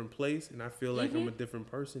completely different place, and I feel like I'm a different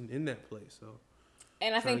person in that place. So,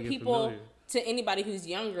 and I think people, to anybody who's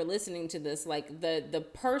younger listening to this, like the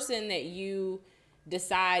person that you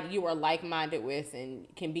decide you are like-minded with and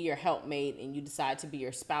can be your helpmate, and you decide to be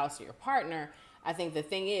your spouse or your partner, I think the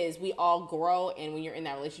thing is we all grow, and when you're in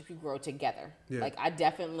that relationship, you grow together. Yeah. Like I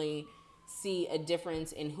definitely see a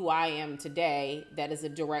difference in who I am today that is a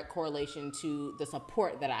direct correlation to the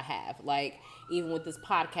support that I have. Like even with this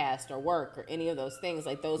podcast or work or any of those things,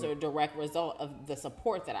 like those are a direct result of the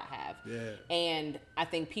support that I have. Yeah. And I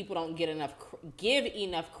think people don't give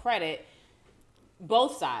enough credit,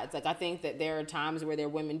 both sides. Like I think that there are times where there are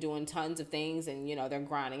women doing tons of things and, you know, they're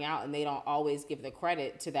grinding out, and they don't always give the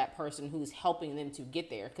credit to that person who's helping them to get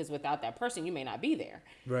there, because without that person you may not be there.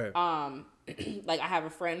 Right. Like I have a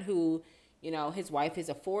friend who, you know, his wife has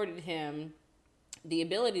afforded him the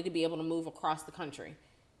ability to be able to move across the country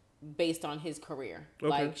based on his career. Okay.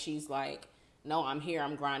 Like she's like, no, I'm here,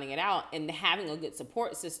 I'm grinding it out. And having a good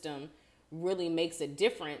support system really makes a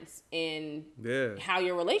difference in how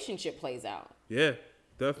your relationship plays out. Yeah,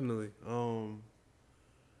 definitely.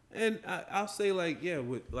 And I'll say like, yeah,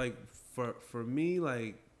 with like for me,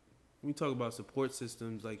 like when we talk about support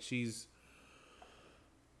systems, like she's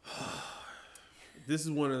this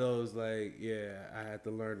is one of those like, yeah, I had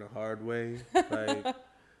to learn the hard way. Like,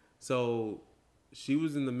 so she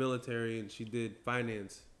was in the military and she did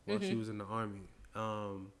finance while she was in the Army.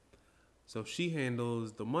 So she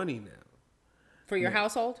handles the money now. For your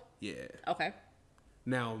household? Yeah. Okay.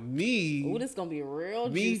 Now me. Ooh, this is gonna be real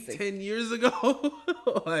juicy. Me 10 years ago,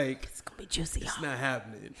 like it's gonna be juicy. It's not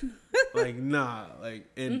happening. Like nah, like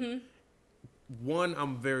and one,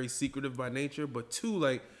 I'm very secretive by nature, but two,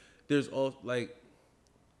 like there's all like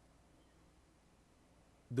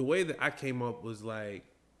the way that I came up was like,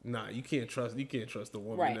 nah, you can't trust the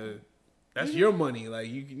woman. Right. That's your money. Like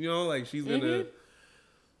you know, like she's gonna.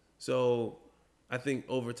 So, I think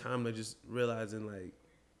over time, I just realizing like,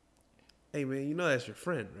 hey man, you know that's your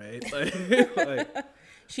friend, right? Like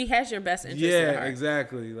she has your best interest. Yeah, at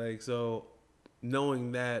exactly. Like so,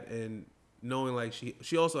 knowing that and knowing like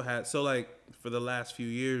she also had like for the last few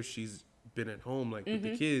years she's been at home like with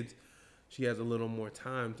the kids. She has a little more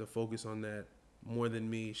time to focus on that. More than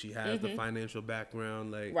me. She has the financial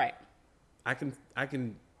background. Like, right. I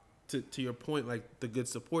can to your point, like the good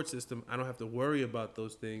support system, I don't have to worry about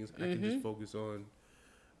those things. I can just focus on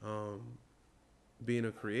being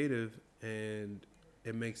a creative, and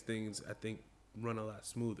it makes things, I think, run a lot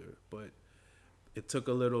smoother. But it took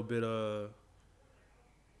a little bit of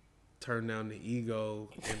turn down the ego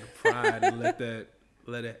and the pride and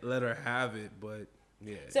let her have it. But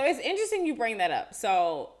yeah. So it's interesting you bring that up.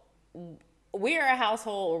 So we're a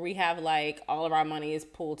household where we have like all of our money is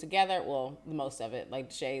pooled together. Well, most of it. Like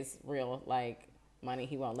Shay's real like money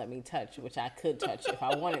he won't let me touch, which I could touch if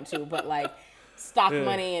I wanted to. But like stock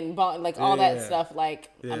money and like all that stuff. Like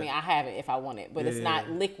I mean, I have it if I want it, but it's not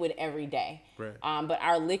liquid every day. Right. But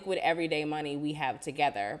our liquid everyday money we have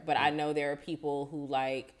together. But I know there are people who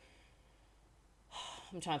like.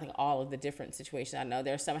 I'm trying to think of all of the different situations. I know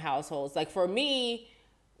there's some households. Like for me,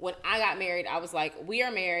 when I got married, I was like, we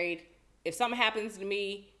are married. If something happens to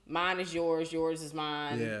me, mine is yours is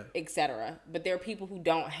mine, etc. But there are people who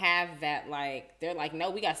don't have that. Like, they're like,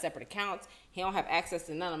 no, we got separate accounts. He don't have access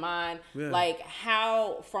to none of mine. Yeah. Like,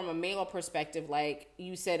 how, from a male perspective, like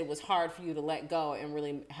you said, it was hard for you to let go and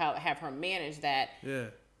really have her manage that. Yeah.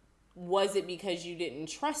 Was it because you didn't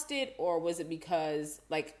trust it, or was it because,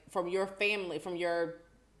 like, from your family, from your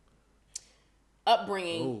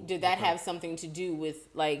upbringing, did that have something to do with,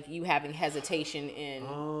 like, you having hesitation in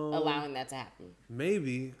allowing that to happen?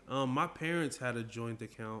 Maybe. My parents had a joint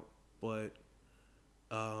account, but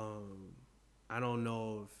I don't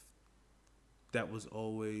know if that was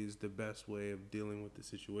always the best way of dealing with the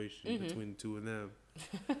situation between the two of them.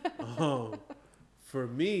 For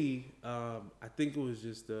me, I think it was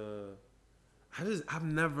just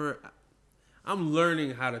I'm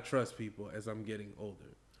learning how to trust people as I'm getting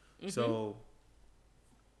older. So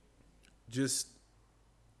just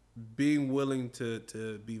being willing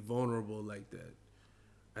to be vulnerable like that.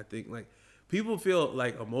 I think like people feel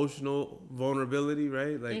like emotional vulnerability,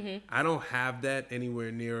 right? Like I don't have that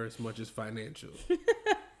anywhere near as much as financial.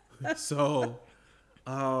 So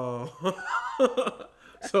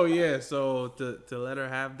so yeah, so to let her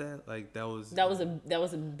have that, like that was a big thing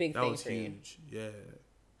for you. That was huge. Yeah.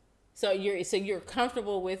 So you're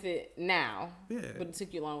comfortable with it now. Yeah. But it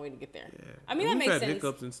took you a long way to get there. Yeah. I mean, that makes sense. We've had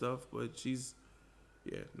hiccups and stuff, but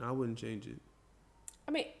no, I wouldn't change it.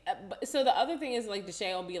 I mean, so the other thing is like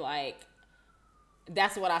Deshae will be like,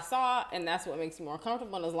 that's what I saw and that's what makes me more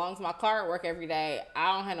comfortable. And as long as my car work every day,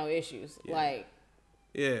 I don't have no issues. Yeah. Like,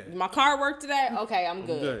 my car worked today. Okay, I'm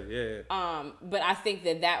good. Yeah. But I think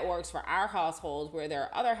that works for our household, where there are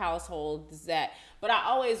other households that. But I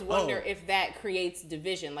always wonder if that creates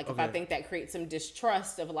division. Like if I think that creates some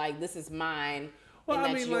distrust of like, this is mine. Well,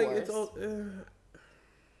 and that's yours. Like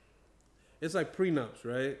it's like prenups,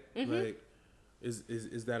 right? Like,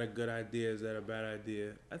 is that a good idea? Is that a bad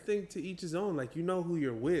idea? I think to each his own. Like, you know who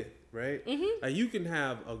you're with, right? Like, you can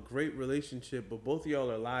have a great relationship, but both of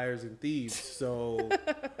y'all are liars and thieves. So,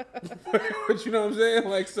 but you know what I'm saying?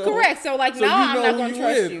 Like, so correct. So, like, now I'm not going to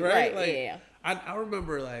trust you, right? Like, yeah. I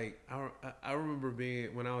remember, like, I remember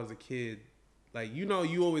being when I was a kid. Like, you know,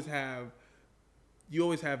 you always have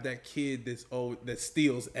that kid that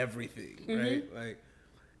steals everything, right? Like,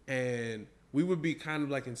 and we would be kind of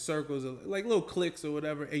like in circles, like little cliques or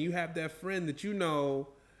whatever, and you have that friend that you know,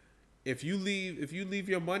 if you leave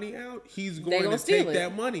your money out, he's going to take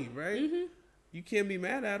that money, right? You can't be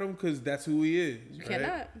mad at him because that's who he is. You right?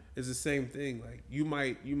 cannot. It's the same thing. Like you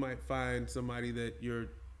might find somebody that you're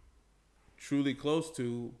truly close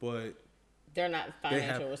to, but they're not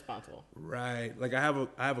financially responsible. Right. Like I have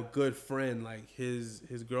a good friend. Like his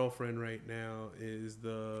girlfriend right now is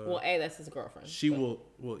that's his girlfriend.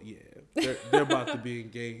 Yeah. They're about to be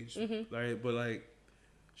engaged, right? But like,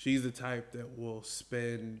 she's the type that will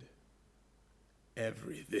spend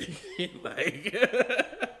everything, like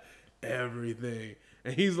everything.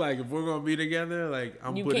 And he's like, if we're gonna be together, like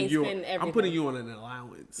I'm putting you on an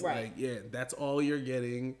allowance. Right. Like, that's all you're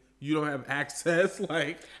getting. You don't have access.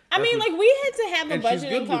 Like, I mean, like we had to have a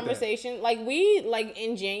budgeting conversation. Like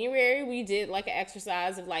in January, we did like an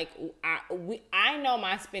exercise of like, I know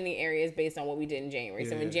my spending areas based on what we did in January.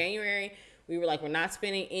 So in January, we were like, we're not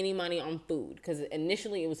spending any money on food, because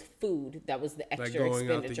initially it was food that was the extra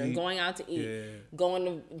expenditure. Going out to eat,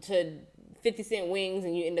 going to 50-cent wings,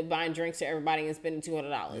 and you end up buying drinks for everybody and spending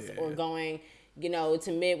 $200, or going,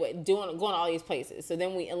 to Midway, going to all these places. So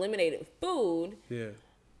then we eliminated food. Yeah.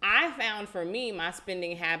 I found for me, my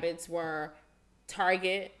spending habits were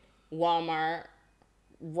Target, Walmart,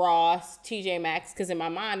 Ross, TJ Maxx, because in my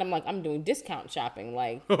mind, I'm like, I'm doing discount shopping.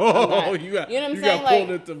 Like, you know what I'm saying? You got pulled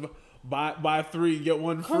into buy 3, get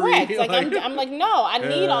 1 free. Correct. Like, I'm like, no, I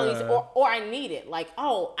need all these, or I need it. Like,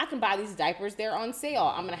 I can buy these diapers. They're on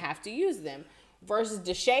sale. I'm going to have to use them. versus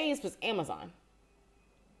Deshays was Amazon.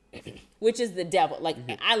 Which is the devil. Like,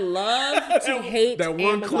 I love to hate that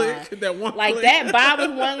one Amazon. click. That one like click. that buy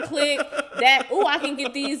with one click. That I can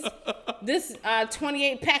get this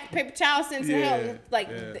 28 pack paper towel sent to hell. Like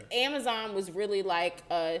the Amazon was really like.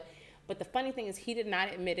 But the funny thing is, he did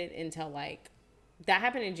not admit it until like that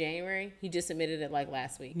happened in January. He just admitted it like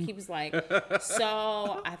last week. He was like,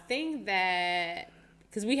 so I think that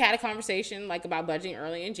because we had a conversation like about budgeting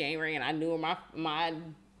early in January, and I knew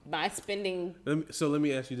my spending. So let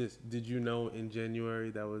me ask you this: did you know in January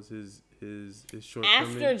that was his shortcoming?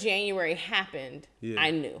 After January happened,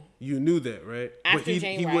 I knew. You knew that, right? After but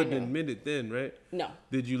January, he wouldn't admit it then, right? No.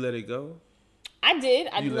 Did you let it go? I did.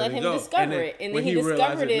 I let him discover it, and then he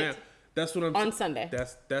discovered it. Now, that's what I'm on Sunday.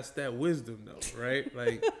 That's that wisdom, though, right?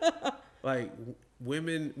 Like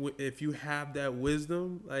women, if you have that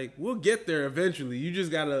wisdom, like we'll get there eventually. You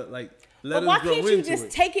just gotta like. But why can't you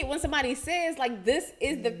just take it when somebody says, like, this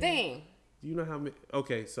is the thing? You know how many...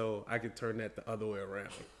 Okay, so I could turn that the other way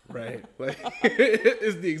around, right? Like,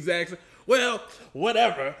 it's the exact... Well,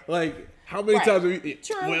 whatever. Like, how many times have you...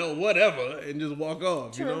 True. Well, whatever, and just walk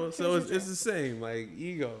off, True. you know? So it's the same, like,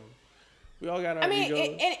 ego. We all got our egos.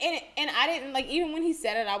 And I didn't, like, even when he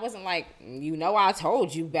said it, I wasn't like, I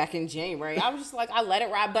told you back in January. I was just like, I let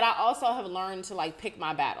it ride. But I also have learned to, like, pick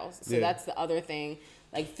my battles. So that's the other thing.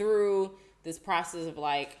 Like, through this process of,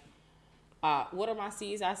 like, what are my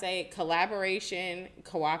C's? I say collaboration,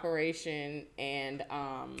 cooperation, and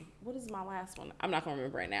what is my last one? I'm not going to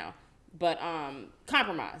remember right now. But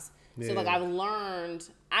compromise. Yeah. So, like, I've learned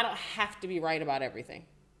I don't have to be right about everything,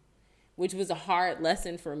 which was a hard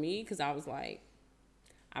lesson for me because I was like,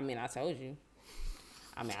 I told you.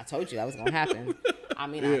 I told you that was going to happen.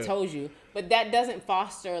 I told you. But that doesn't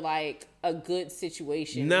foster, like, a good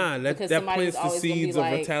situation. Nah, that plants the seeds of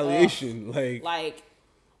retaliation. Like,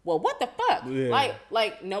 well, what the fuck? Yeah.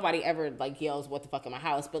 Like nobody ever, like, yells, what the fuck in my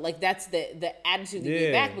house? But, like, that's the attitude to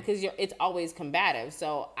get back because it's always combative.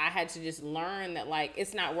 So I had to just learn that, like,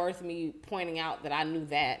 it's not worth me pointing out that I knew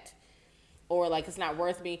that. Or, like, it's not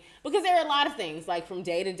worth me. Because there are a lot of things, like, from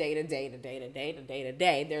day to day to day to day to day to day to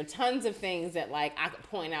day. There are tons of things that, like, I could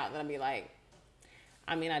point out that I'd be like,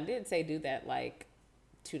 I did say do that, like,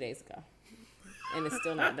 2 days ago. And it's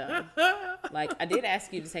still not done. Like, I did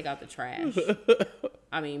ask you to take out the trash.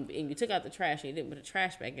 And you took out the trash and you didn't put the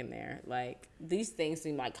trash back in there. Like, these things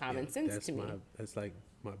seem like common sense to me. That's, like,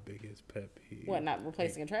 my biggest pet peeve. What, not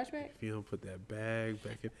replacing a trash bag? If you don't put that bag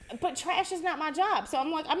back in. But trash is not my job. So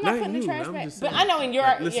I'm like, I'm not putting the trash back. But I know in your,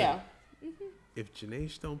 listen, if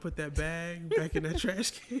Janae don't put that bag back in that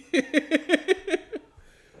trash can,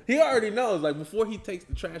 he already knows. Like, before he takes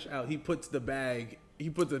the trash out, he puts a new bag in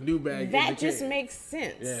the can. That just makes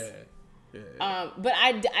sense. Yeah. But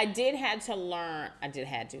I did have to learn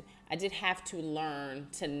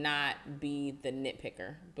to not be the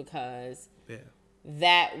nitpicker because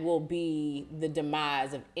that will be the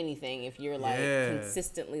demise of anything if you're like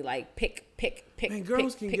consistently like pick. Man,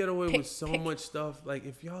 girls can get away with so much stuff. Like,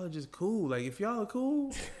 if y'all are just cool, like if y'all are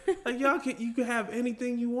cool, like you can have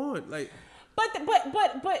anything you want. Like,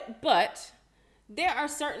 but there are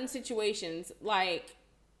certain situations, like,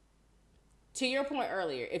 to your point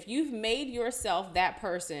earlier, if you've made yourself that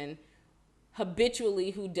person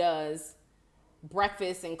habitually who does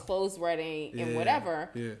breakfast and clothes ready and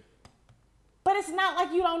whatever, but it's not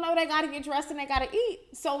like you don't know they got to get dressed and they got to eat.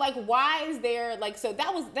 So, like, why is there, like, so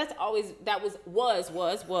was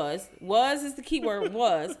is the key word,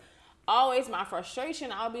 was always my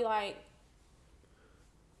frustration. I'll be like,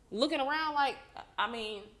 looking around like,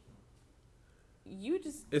 you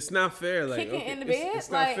just... It's not fair. Like, kicking in the bed?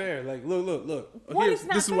 It's not fair. Like, look.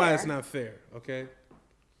 This is why it's not fair, okay?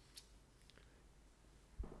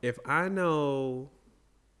 If I know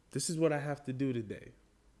this is what I have to do today,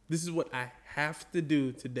 this is what I have to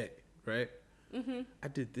do today, right? Mm-hmm. I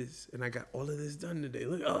did this, and I got all of this done today.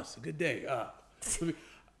 Look, it's a good day.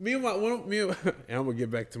 Me and I'm gonna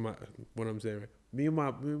get back to what I'm saying. Me and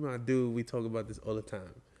my dude, we talk about this all the time.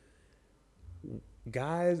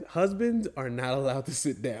 Guys, husbands are not allowed to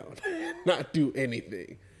sit down, not do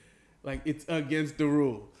anything. Like, it's against the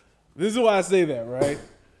rule. This is why I say that, right?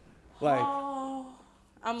 Like,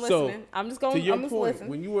 I'm listening. I'm just going. To your I'm just point, listening.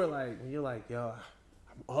 when you're like, yo,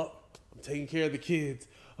 I'm up, I'm taking care of the kids,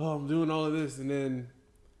 I'm doing all of this, and then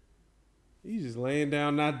you just laying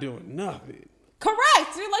down, not doing nothing.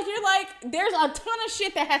 Correct. You're like, there's a ton of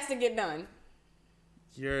shit that has to get done.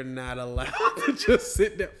 You're not allowed to just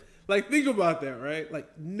sit down. Like, think about that, right? Like,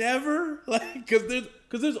 never, like, because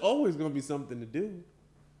there's always gonna be something to do.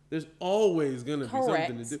 There's always gonna be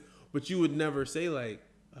something to do. But you would never say, like,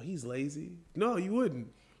 oh, he's lazy. No, you wouldn't.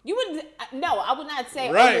 You would no, I would not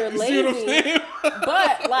say right. you're lazy, see what I'm saying?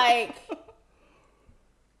 but like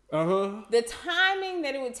uh-huh. the timing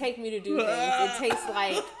that it would take me to do things, it takes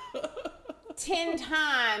like 10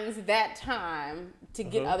 times that time to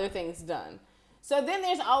get other things done. So then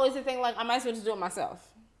there's always the thing like I might as well just do it myself.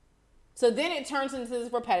 So then it turns into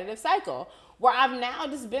this repetitive cycle where I've now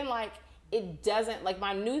just been like, it doesn't, like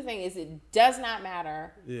my new thing is it does not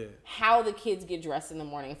matter how the kids get dressed in the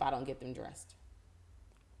morning if I don't get them dressed.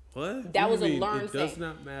 What? That was a mean? learned thing. It does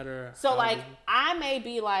not matter. So like I may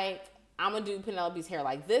be like, I'm going to do Penelope's hair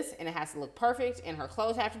like this and it has to look perfect and her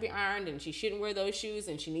clothes have to be ironed and she shouldn't wear those shoes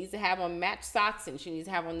and she needs to have on matched socks and she needs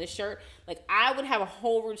to have on this shirt. Like I would have a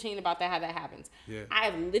whole routine about that, how that happens. Yeah. I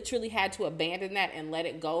have literally had to abandon that and let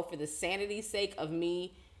it go for the sanity's sake of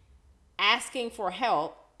me asking for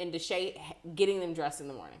help and Deshae getting them dressed in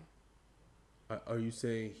the morning. Are you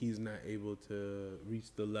saying he's not able to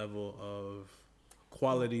reach the level of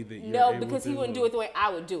quality that you're No, able because to he wouldn't do it the way I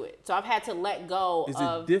would do it. So I've had to let go Is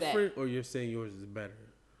of it different that. or you're saying yours is better?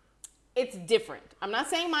 It's different. I'm not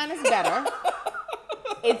saying mine is better.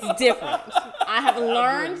 It's different. I have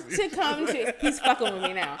learned to come to... He's fucking with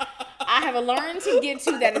me now. I have learned to get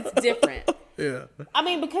to that it's different. Yeah. I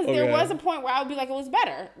mean, because there was a point where I would be like, it was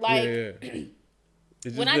better. Like...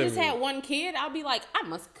 When I just had one kid, I'll be like, I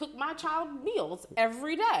must cook my child meals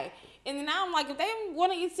every day. And then now I'm like, if they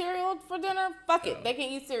want to eat cereal for dinner, fuck it. They can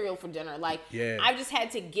eat cereal for dinner. Like, I've just had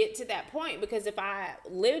to get to that point because if I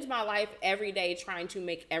lived my life every day trying to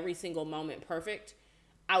make every single moment perfect,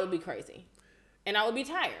 I would be crazy. And I would be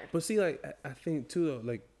tired. But see, like, I think too, though,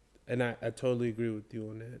 like, and I totally agree with you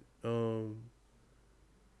on that.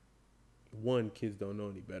 One, kids don't know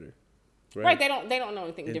any better. Right, they don't know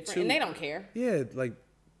anything different, and they don't care. Yeah, like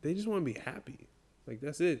they just want to be happy. Like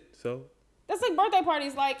that's it. So that's like birthday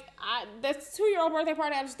parties. Like that's 2-year-old birthday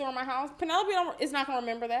party I just threw in my house. Penelope is not gonna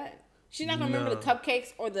remember that. She's not gonna remember the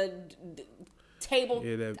cupcakes or the table.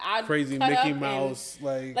 Yeah, that I crazy Mickey Mouse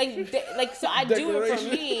like. So I do it for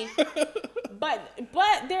me. But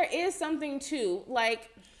there is something too.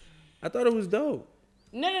 Like I thought it was dope.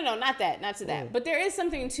 No, not that, not to that. But there is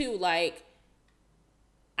something too. Like.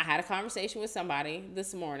 I had a conversation with somebody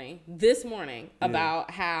this morning about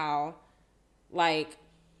how, like,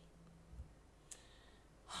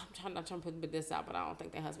 I'm not trying to put this out, but I don't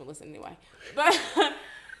think their husband listened anyway. But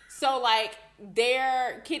so like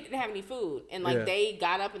their kid didn't have any food, and like they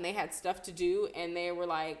got up and they had stuff to do, and they were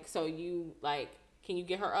like, "So you like, can you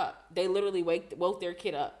get her up?" They literally woke their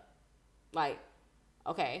kid up, like,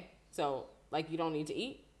 okay, so like you don't need to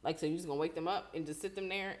eat. Like, so you're just going to wake them up and just sit them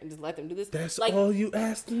there and just let them do this? That's like, all you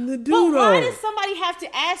asked them to do, but why does somebody have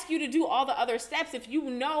to ask you to do all the other steps if you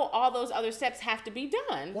know all those other steps have to be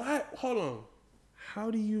done? Why? Hold on. How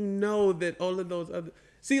do you know that all of those other...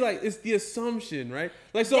 See, like, it's the assumption, right?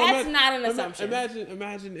 Like, so that's not an assumption.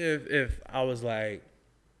 Imagine if I was like,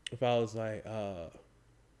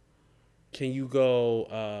 can you go,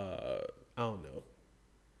 I don't know.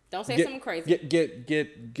 Don't say something crazy.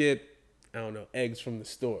 Get I don't know, eggs from the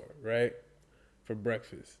store, right? For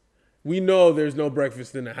breakfast. We know there's no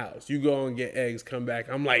breakfast in the house. You go and get eggs, come back.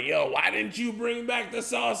 I'm like, yo, why didn't you bring back the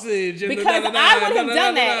sausage? Because I would have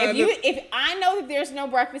done that. If I know that there's no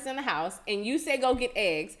breakfast in the house and you say go get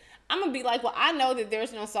eggs, I'm going to be like, well, I know that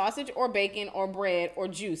there's no sausage or bacon or bread or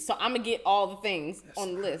juice. So I'm going to get all the things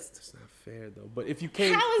on the list. That's not fair, though. But if you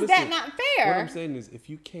came... How is that not fair? What I'm saying is if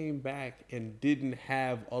you came back and didn't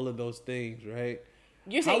have all of those things, right?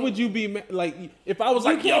 You're saying, how would you be like if I was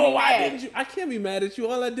like, yo, why didn't you? I can't be mad at you.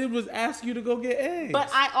 All I did was ask you to go get eggs. But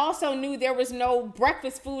I also knew there was no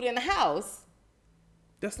breakfast food in the house.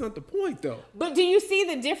 That's not the point, though. But do you see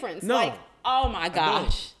the difference? No. Like, oh my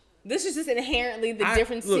gosh. This is just inherently the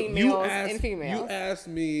difference between males and females. You asked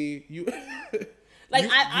me, like,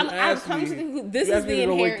 I'm coming to the conclusion, this is the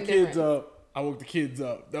inherent difference. I woke the kids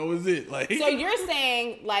up. That was it. Like, so you're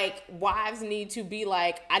saying like wives need to be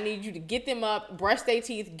like, I need you to get them up, brush their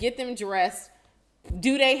teeth, get them dressed,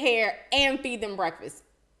 do their hair, and feed them breakfast.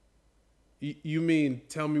 You mean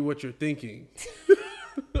tell me what you're thinking?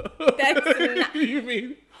 That's not. You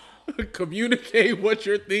mean communicate what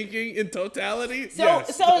you're thinking in totality? So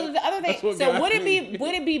yes. So the other thing. So would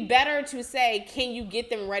it be better to say, can you get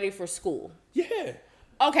them ready for school? Yeah.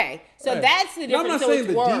 Okay, so that's the difference. I'm not saying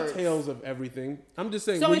the details of everything. I'm just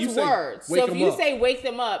saying when you say words. So if you say wake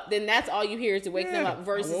them up, then that's all you hear is to wake them up.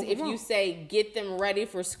 Versus if you say get them ready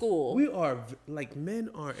for school. We are like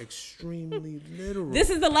men are extremely literal.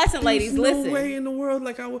 This is the lesson, ladies. Listen. No way in the world.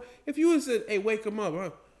 Like if you had said, "Hey, wake them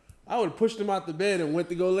up," I would have pushed them out the bed and went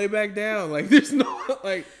to go lay back down. Like there's no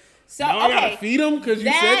like. So now I gotta feed them because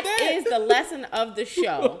you said that. That is the lesson of the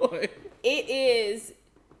show. It is.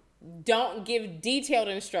 don't give detailed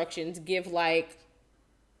instructions. Give like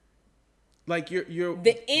you're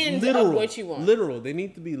the end literal, of what you want. Literal. They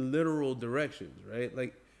need to be literal directions, right?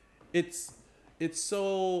 Like it's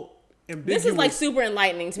so ambiguous. This is like super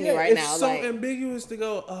enlightening to me right now. It's so like, ambiguous to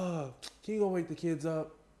go, can you go wake the kids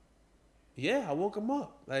up? Yeah, I woke him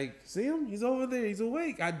up. Like, see him? He's over there. He's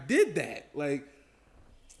awake. I did that. Like,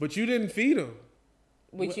 but you didn't feed him.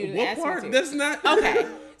 Which you didn't what ask part? him to. That's not okay.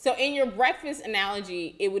 So in your breakfast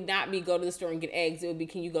analogy, it would not be go to the store and get eggs. It would be,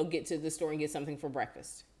 can you go get to the store and get something for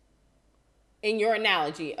breakfast? In your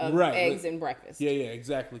analogy of eggs and breakfast. Yeah,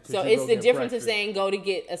 exactly. So it's the difference of saying go to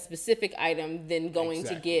get a specific item than going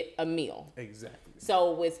to get a meal. Exactly.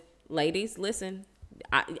 So with ladies, listen,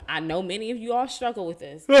 I know many of you all struggle with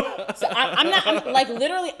this. So I'm like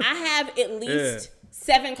literally, I have at least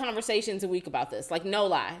 7 conversations a week about this. Like no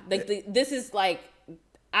lie. Like this is like,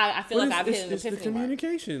 I feel like I've hit an epiphany. It's the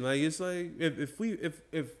communication. Like it's like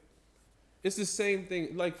if it's the same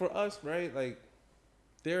thing. Like for us, right? Like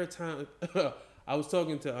there are times I was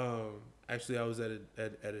talking to actually I was at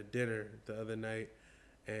a dinner the other night,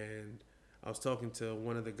 and I was talking to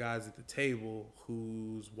one of the guys at the table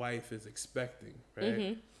whose wife is expecting, right?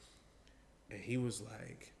 Mm-hmm. And he was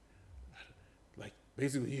like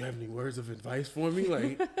basically, you have any words of advice for me?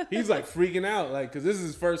 Like he's like freaking out, like because this is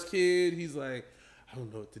his first kid. He's like, I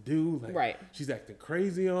don't know what to do. Like, right. She's acting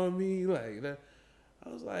crazy on me. Like that. I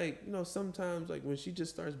was like, sometimes like when she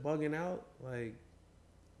just starts bugging out, like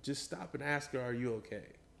just stop and ask her, are you okay?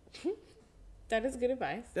 That is good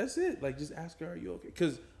advice. That's it. Like just ask her, are you okay?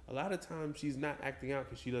 Because a lot of times she's not acting out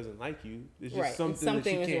because she doesn't like you. It's just something that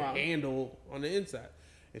she can't handle on the inside.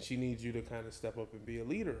 And she needs you to kind of step up and be a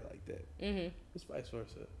leader like that. Mm-hmm. It's vice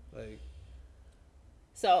versa. Like,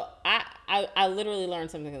 so I literally learned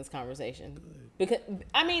something in this conversation.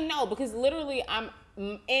 Because literally I'm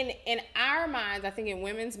in our minds, I think in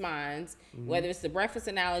women's minds, mm-hmm. whether it's the breakfast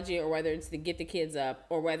analogy or whether it's the get the kids up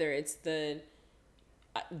or whether it's the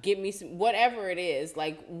give me some, whatever it is,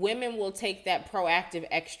 like women will take that proactive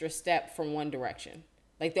extra step from one direction.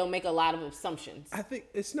 Like they'll make a lot of assumptions. I think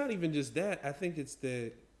it's not even just that. I think it's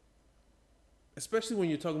that, especially when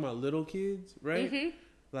you're talking about little kids, right? Mm-hmm.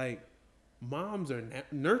 Like moms are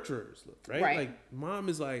nurturers, right? Like mom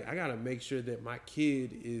is like, I gotta make sure that my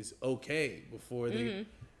kid is okay before they.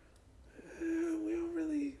 Mm-hmm. We don't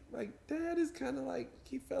really like. Dad is kind of like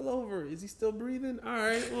he fell over. Is he still breathing? All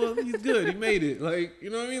right, well he's good. He made it. Like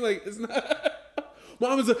you know what I mean? Like it's not.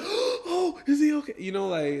 Mom is like, oh, is he okay? You know,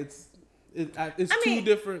 like it's two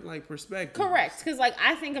different like perspectives. Correct, because like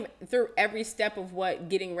I think of through every step of what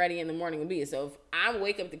getting ready in the morning would be. So if I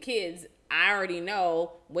wake up the kids, I already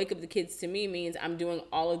know wake up the kids to me means I'm doing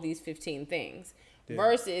all of these 15 things. Yeah.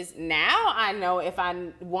 Versus now I know if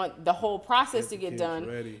I want the whole process to get done,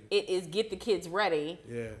 it is get the kids ready.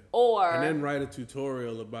 Yeah. Or and then write a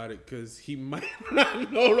tutorial about it because he might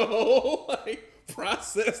not know the whole like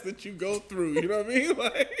process that you go through. You know what I mean?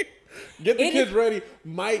 Like. Get the kids ready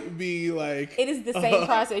might be like it is the same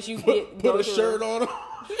process you go through. Put a shirt on them.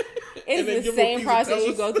 It is the same process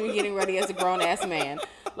you go through getting ready as a grown ass man.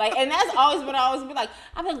 Like, and that's always what I always be like.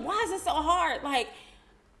 I'm like, why is it so hard? Like,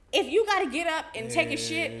 if you got to get up and take a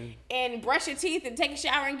shit and brush your teeth and take a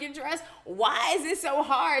shower and get dressed, why is it so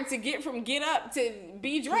hard to get from get up to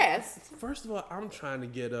be dressed? First of all, I'm trying to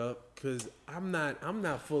get up because I'm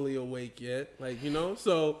not fully awake yet. Like,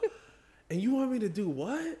 so. And you want me to do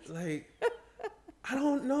what? Like, I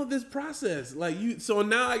don't know this process. Like so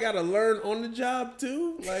now I gotta learn on the job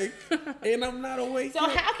too. Like, and I'm not awake. So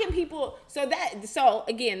how can people? So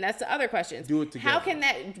again, that's the other question. Do it together. How can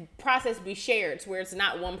that process be shared to where it's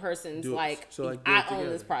not one person's I own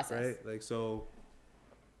this process, right? Like so.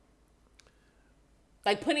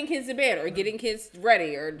 Like putting kids to bed or getting kids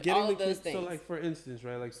ready or all of those things. So like for instance,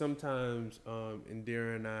 right? Like sometimes,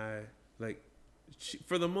 Indira and I like.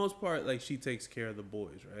 For the most part, like she takes care of the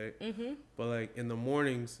boys, right? Mm-hmm. But like in the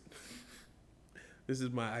mornings, this is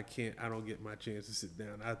I don't get my chance to sit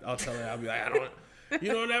down. I'll tell her, I'll be like,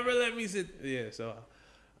 you don't ever let me sit. Yeah, so.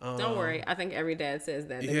 Don't worry. I think every dad says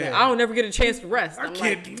that. Yeah. I don't ever get a chance to rest. I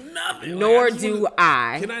can't do nothing. Nor do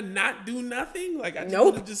I. Can I not do nothing? Like I just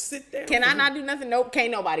want to just sit there. Can I not do nothing? Nope.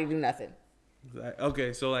 Can't nobody do nothing.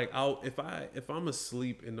 Okay, so like if I'm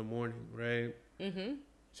asleep in the morning, right? Mm-hmm.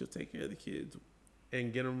 She'll take care of the kids.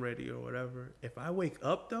 And get them ready or whatever. If I wake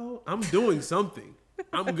up though, I'm doing something.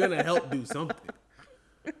 I'm gonna help do something.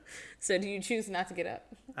 So do you choose not to get up?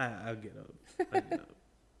 I'll get up.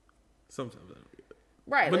 Sometimes I don't get up.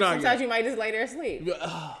 Right. But like sometimes you might just lay there asleep.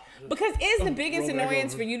 Because it's the biggest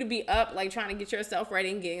annoyance for you to be up, like trying to get yourself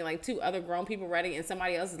ready and getting like 2 other grown people ready and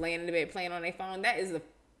somebody else is laying in the bed playing on their phone. That is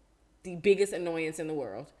the biggest annoyance in the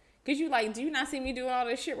world. Because you like, do you not see me doing all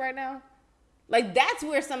this shit right now? Like, that's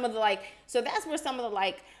where some of the, like, so that's where some of the,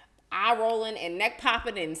 like, eye rolling and neck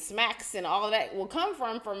popping and smacks and all of that will come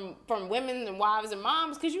from women and wives and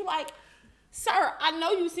moms. Because you like, sir, I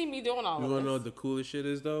know you see me doing all of this. You want to know what the coolest shit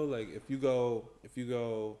is, though? Like, if you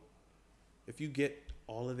get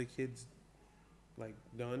all of the kids, like,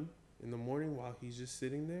 done in the morning while he's just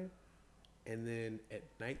sitting there, and then at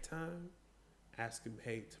nighttime, ask him,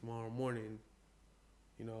 hey, tomorrow morning,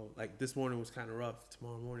 you know, like, this morning was kind of rough.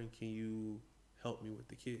 Tomorrow morning, can you help me with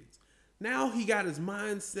the kids? Now he got his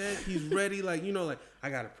mind set. He's ready. Like, you know, like,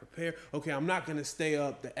 I got to prepare. Okay, I'm not going to stay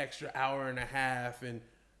up the extra hour and a half, and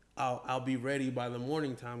I'll be ready by the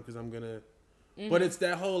morning time because I'm going to. Mm-hmm. But it's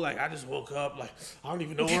that whole, like, I just woke up, like, I don't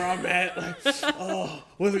even know where I'm at. Like, oh,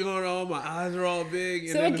 what's going on? My eyes are all big.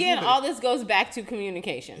 And so, again, all this goes back to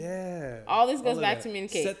communication. Yeah. All this goes back to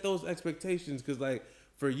communication. Set those expectations because, like,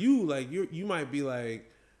 for you, like, you might be like,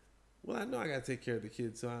 well, I know I gotta take care of the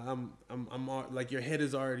kids, so I'm like, your head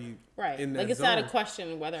is already right. in that like, it's zone. Not a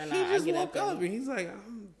question whether or not I get woke up and he's like,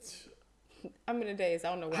 I'm in a daze. I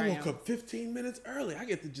don't know where I am. I woke up 15 minutes early. I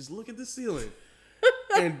get to just look at the ceiling,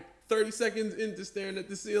 and 30 seconds into staring at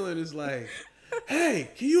the ceiling is like, hey,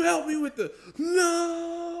 can you help me with the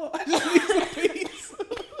no? I just need some peace.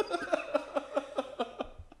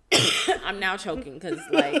 I'm now choking because,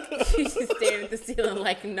 like, she's just staring at the ceiling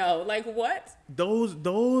like, no. Like, what?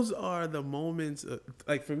 Those are the moments,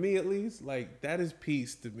 like, for me at least, like, that is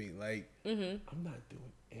peace to me. Like, I'm not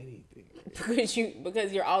doing anything.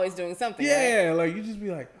 Because you're always doing something, yeah, right? like, you just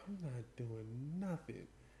be like, I'm not doing nothing.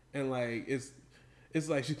 And, like, it's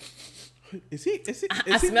like, I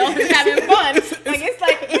smell him having fun. Like, it's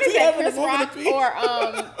like, what is that, Chris Rock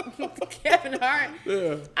or Kevin Hart?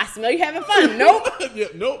 Yeah. I smell you having fun. Nope. Yeah,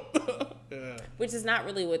 nope. Yeah. Which is not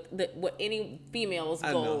really what any female's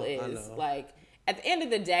goal is. Like, at the end of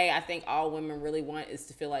the day, I think all women really want is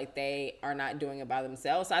to feel like they are not doing it by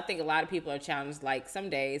themselves. So I think a lot of people are challenged, like, some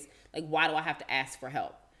days, like, why do I have to ask for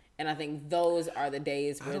help? And I think those are the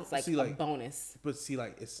days where it's like a bonus. But see,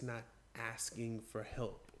 like, it's not asking for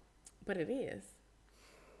help. But it is.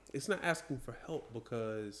 It's not asking for help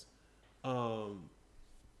because,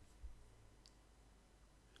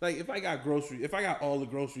 like, if I got all the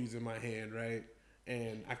groceries in my hand, right,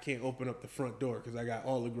 and I can't open up the front door because I got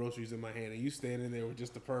all the groceries in my hand, and you standing there with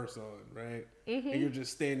just the purse on, right, and you're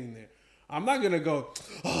just standing there, I'm not gonna go,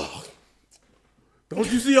 oh,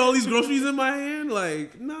 don't you see all these groceries in my hand?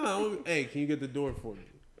 Like, no, hey, can you get the door for me?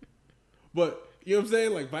 But you know what I'm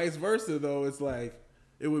saying? Like, vice versa, though, it's like,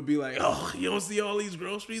 it would be like, oh, you don't see all these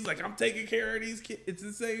groceries? Like, I'm taking care of these kids. It's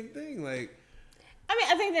the same thing. Like, I mean,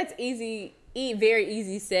 I think that's very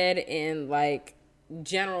easy said in, like,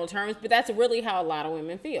 general terms, but that's really how a lot of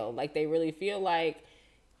women feel. Like, they really feel like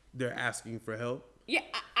they're asking for help. Yeah,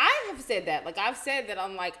 I have said that. Like, I've said that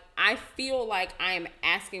I'm like, I feel like I am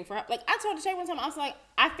asking for help. Like, I told Shay one time, I was like,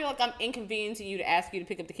 I feel like I'm inconveniencing you to ask you to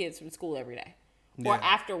pick up the kids from school every day. Or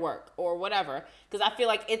after work or whatever. Because I feel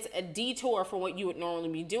like it's a detour from what you would normally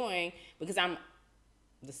be doing because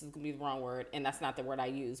this is going to be the wrong word and that's not the word I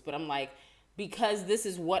use. But I'm like, because this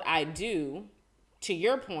is what I do, to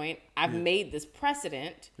your point, I've made this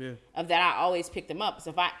precedent of that I always pick them up.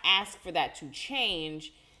 So if I ask for that to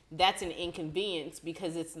change, that's an inconvenience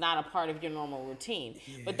because it's not a part of your normal routine.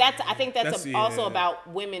 Yeah. But I think that's also about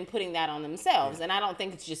women putting that on themselves. Yeah. And I don't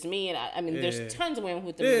think it's just me. And I mean, there's tons of women who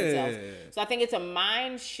put them on themselves. So I think it's a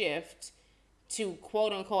mind shift to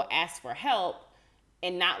quote unquote ask for help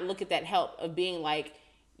and not look at that help of being like,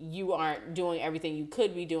 you aren't doing everything you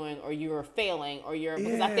could be doing or you're failing or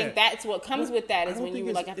because I think that's what comes with that is when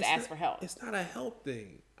you like have to ask for help. It's not a help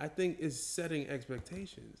thing. I think it's setting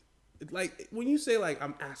expectations. Like, when you say, like,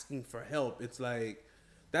 I'm asking for help, it's like,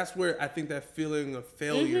 that's where I think that feeling of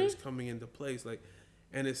failure is coming into place. Like,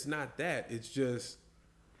 and it's not that. It's just...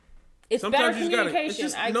 It's better communication. It's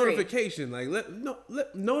just notification. Like,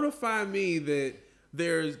 notify me that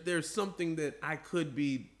there's something that I could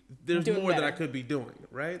be... There's doing more that I could be doing,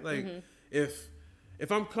 right? Like, if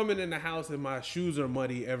I'm coming in the house and my shoes are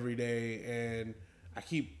muddy every day and I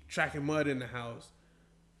keep tracking mud in the house...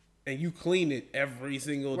 and you clean it every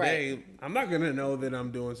single day, I'm not going to know that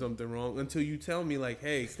I'm doing something wrong until you tell me, like,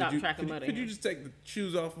 hey, could you just take the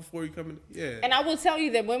shoes off before you come in? Yeah. And I will tell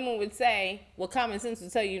you that women would say, well, common sense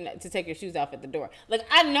would tell you to take your shoes off at the door. Like,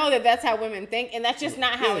 I know that that's how women think, and that's just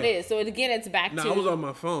not how it is. So, again, it's back to... I was on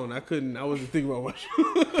my phone. I wasn't thinking about my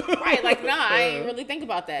shoes. Right. Like, I ain't really think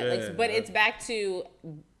about that. Yeah, but it's back to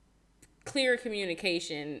clear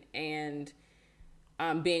communication and...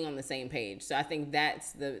 being on the same page. So I think that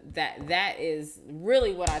is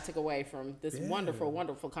really what I took away from this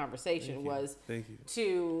wonderful conversation was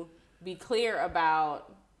to be clear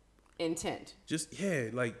about intent. Just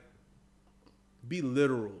like be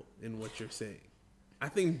literal in what you're saying. I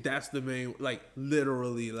think that's the main, like,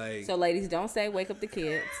 literally, like. So ladies, don't say wake up the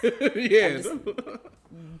kids.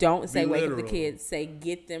 Don't say wake up the kids. Say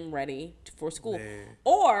get them ready for school. Man.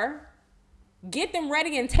 Or get them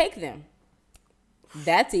ready and take them.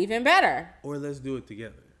 That's even better. Or let's do it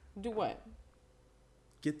together. Do what?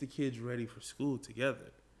 Get the kids ready for school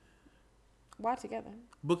together. Why together?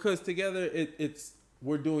 Because together it's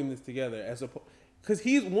we're doing this together as opposed because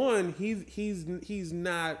he's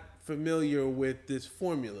not familiar with this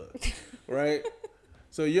formula, right?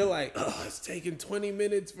 So you're like, oh, it's taking 20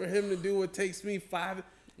 minutes for him to do what takes me 5.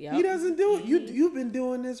 Yep. He doesn't do it. You've been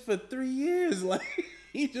doing this for 3 years. Like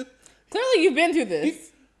he just clearly you've been through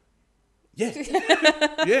this.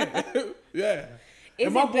 Yeah.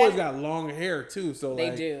 And my boys got long hair too, so they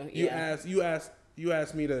like do. You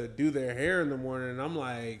asked me to do their hair in the morning, and I'm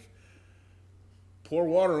like, pour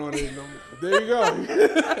water on it, and there you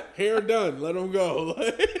go, hair done. Let them go.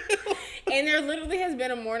 And there literally has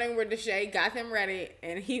been a morning where Deshae got them ready,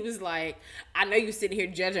 and he was like, I know you sitting here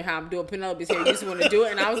judging how I'm doing Penelope's hair. You just want to do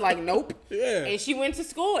it. And I was like, nope. Yeah. And she went to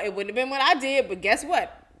school. It wouldn't have been what I did, but guess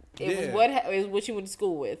what? It was what she went to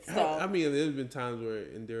school with. So I mean, there's been times where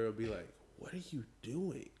Indira will be like, what are you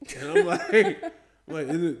doing? And I'm like,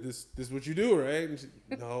 isn't this what you do, right? And she,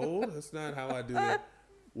 no, that's not how I do it.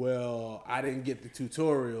 Well, I didn't get the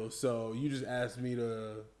tutorial, so you just asked me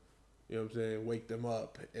to, you know what I'm saying, wake them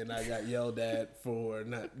up, and I got yelled at for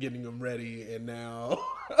not getting them ready, and now,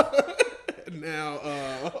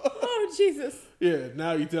 oh Jesus. Yeah,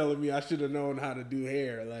 now you're telling me I should have known how to do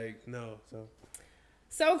hair. Like, no,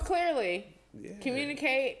 So clearly,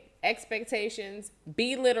 communicate expectations,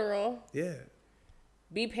 be literal. Yeah.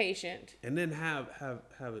 Be patient. And then have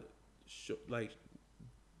it like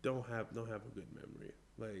don't have a good memory.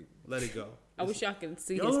 Like, let it go. I wish y'all could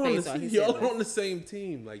see his face on his y'all on the same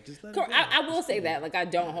team. Like, just let it go. I will say that. Like, I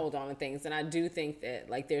don't hold on to things. And I do think that,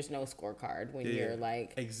 like, there's no scorecard when you're,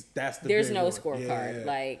 like... there's no scorecard. Yeah.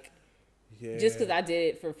 Like, just because I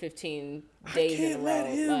did it for 15 days in a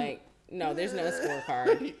row. Like, no, there's no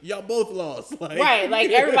scorecard. Y'all both lost. Like. Right.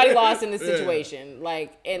 Like, everybody lost in the situation. Yeah.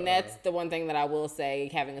 Like, and that's the one thing that I will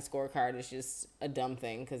say. Having a scorecard is just a dumb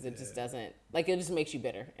thing because it just doesn't... Like, it just makes you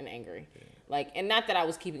bitter and angry. Yeah. Like, and not that I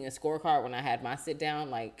was keeping a scorecard when I had my sit down.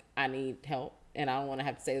 Like, I need help, and I don't want to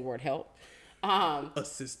have to say the word help.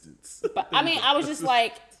 Assistance. But I mean, I was just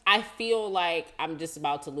like, I feel like I'm just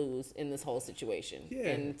about to lose in this whole situation. Yeah.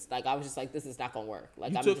 And it's like, I was just like, this is not gonna work.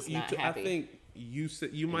 Like, I'm just not happy. I think you said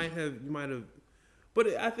you might have, but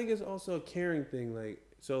I think it's also a caring thing. Like,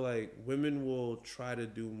 so like women will try to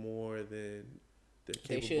do more than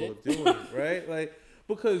they're capable of doing, right? Like.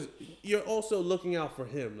 Because you're also looking out for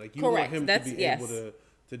him. Like, you want him to be able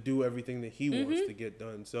to do everything that he wants to get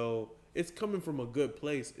done. So it's coming from a good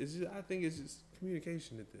place. I think it's just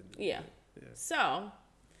communication at the end of the day. Yeah. So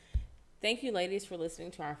thank you, ladies, for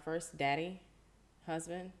listening to our first daddy,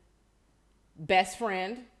 husband, best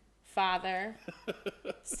friend, father,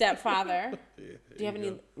 stepfather. Do you have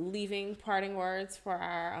any leaving parting words for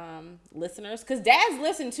our listeners? Because dads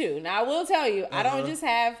listen too. Now, I will tell you,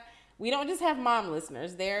 we don't just have mom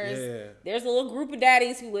listeners. There's a little group of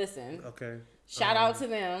daddies who listen. Okay. Shout out to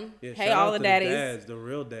them. Yeah, hey, all the daddies. The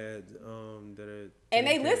real dads, that are. And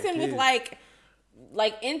they listen with like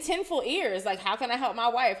intentful ears. Like, how can I help my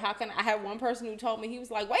wife? I had one person who told me, he was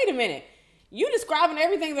like, wait a minute, you describing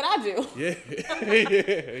everything that I do.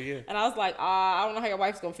 Yeah. And I was like, I don't know how your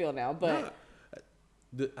wife's gonna feel now, but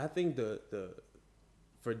I think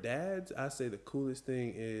for dads, I say the coolest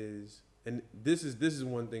thing is. And this is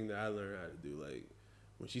one thing that I learned how to do. Like,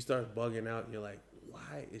 when she starts bugging out, you're like,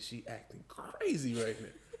 why is she acting crazy right now?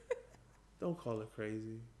 Don't call her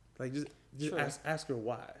crazy. Like, just ask her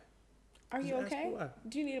why. Are you okay?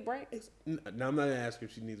 Do you need a break? No, I'm not going to ask her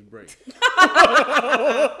if she needs a break.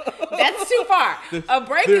 That's too far. A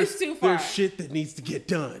break is too far. There's shit that needs to get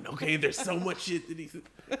done, okay? There's so much shit that needs to...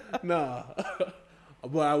 Nah.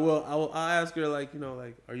 But I'll ask her, like,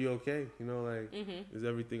 like, are you okay? Like, is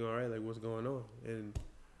everything all right? Like, what's going on? And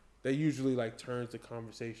that usually, like, turns the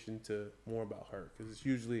conversation to more about her. Because it's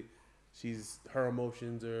usually, her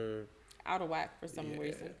emotions are... out of whack for some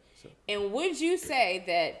reason. So. And would you say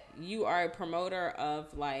that you are a promoter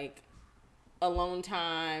of, like, alone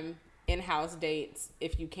time, in-house dates,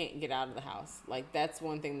 if you can't get out of the house? Like, that's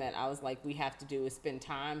one thing that I was like, we have to do is spend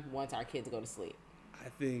time once our kids go to sleep. I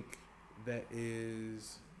think... that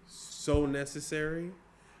is so necessary.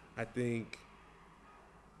 I think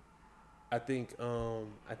I think you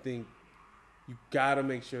gotta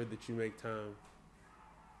make sure that you make time.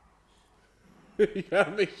 You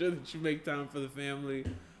gotta make sure that you make time for the family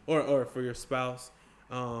or for your spouse,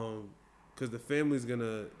 because the family is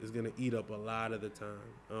gonna eat up a lot of the time.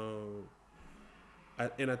 I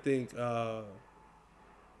think I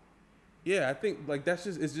think like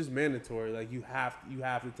it's just mandatory. Like you have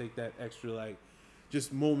to take that extra like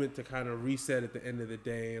just moment to kind of reset at the end of the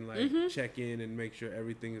day and like check in and make sure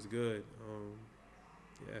everything is good.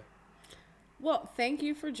 Yeah. Well, thank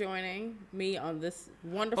you for joining me on this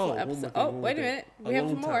wonderful episode. Wait a minute. We have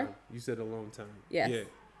some more. You said alone time. Yes. Yeah.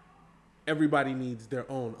 Everybody needs their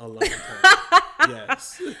own alone time.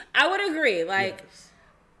 Yes. I would agree. Like, yes.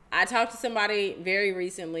 I talked to somebody very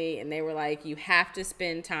recently, and they were like, you have to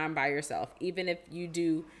spend time by yourself. Even if you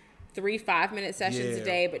do 3 5-minute sessions a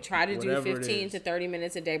day, but try to do 15 to 30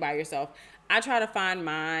 minutes a day by yourself. I try to find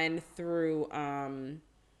mine through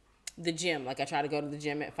the gym. Like I try to go to the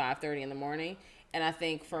gym at 5:30 in the morning. And I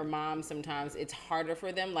think for moms, sometimes it's harder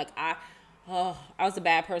for them. Like I was a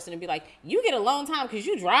bad person to be like, you get alone time because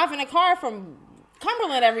you drive in a car from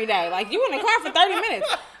Cumberland every day. Like you in the car for 30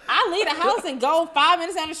 minutes. I leave the house and go 5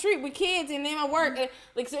 minutes down the street with kids and then I work. And,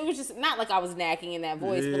 like, so it was just not like I was nagging in that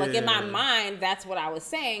voice, but like in my mind, that's what I was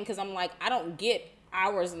saying. Cause I'm like, I don't get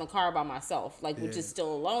hours in the car by myself, like which is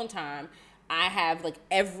still alone time. I have like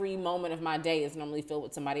every moment of my day is normally filled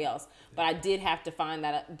with somebody else, but I did have to find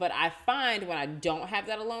that. But I find when I don't have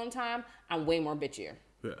that alone time, I'm way more bitchier.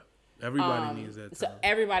 Yeah. Everybody needs that time. So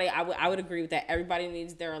everybody, I would agree with that. Everybody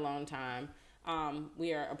needs their alone time.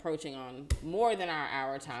 We are approaching on more than our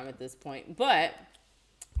hour time at this point, but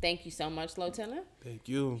thank you so much, Lieutenant. Thank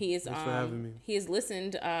you. Thanks for having me. He has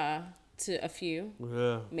listened to a few.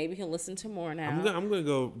 Yeah. Maybe he'll listen to more now. I'm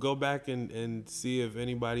gonna go back and see if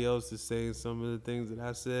anybody else is saying some of the things that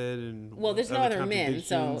I said. And well, there's no other men,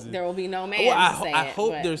 so there will be no man. Well, I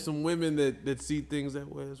hope there's some women that see things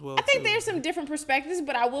that way as well. I think there's some different perspectives,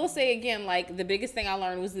 but I will say again, like the biggest thing I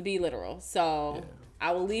learned was to be literal. So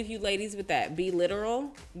I will leave you ladies with that. Be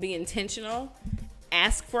literal, be intentional,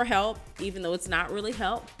 ask for help, even though it's not really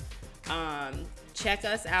help. Check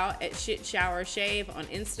us out at Shit Shower Shave on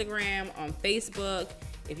Instagram, on Facebook.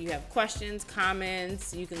 If you have questions,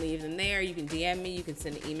 comments, you can leave them there. You can DM me. You can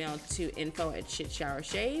send an email to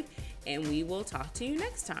info@shitshowershave, and we will talk to you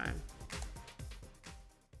next time.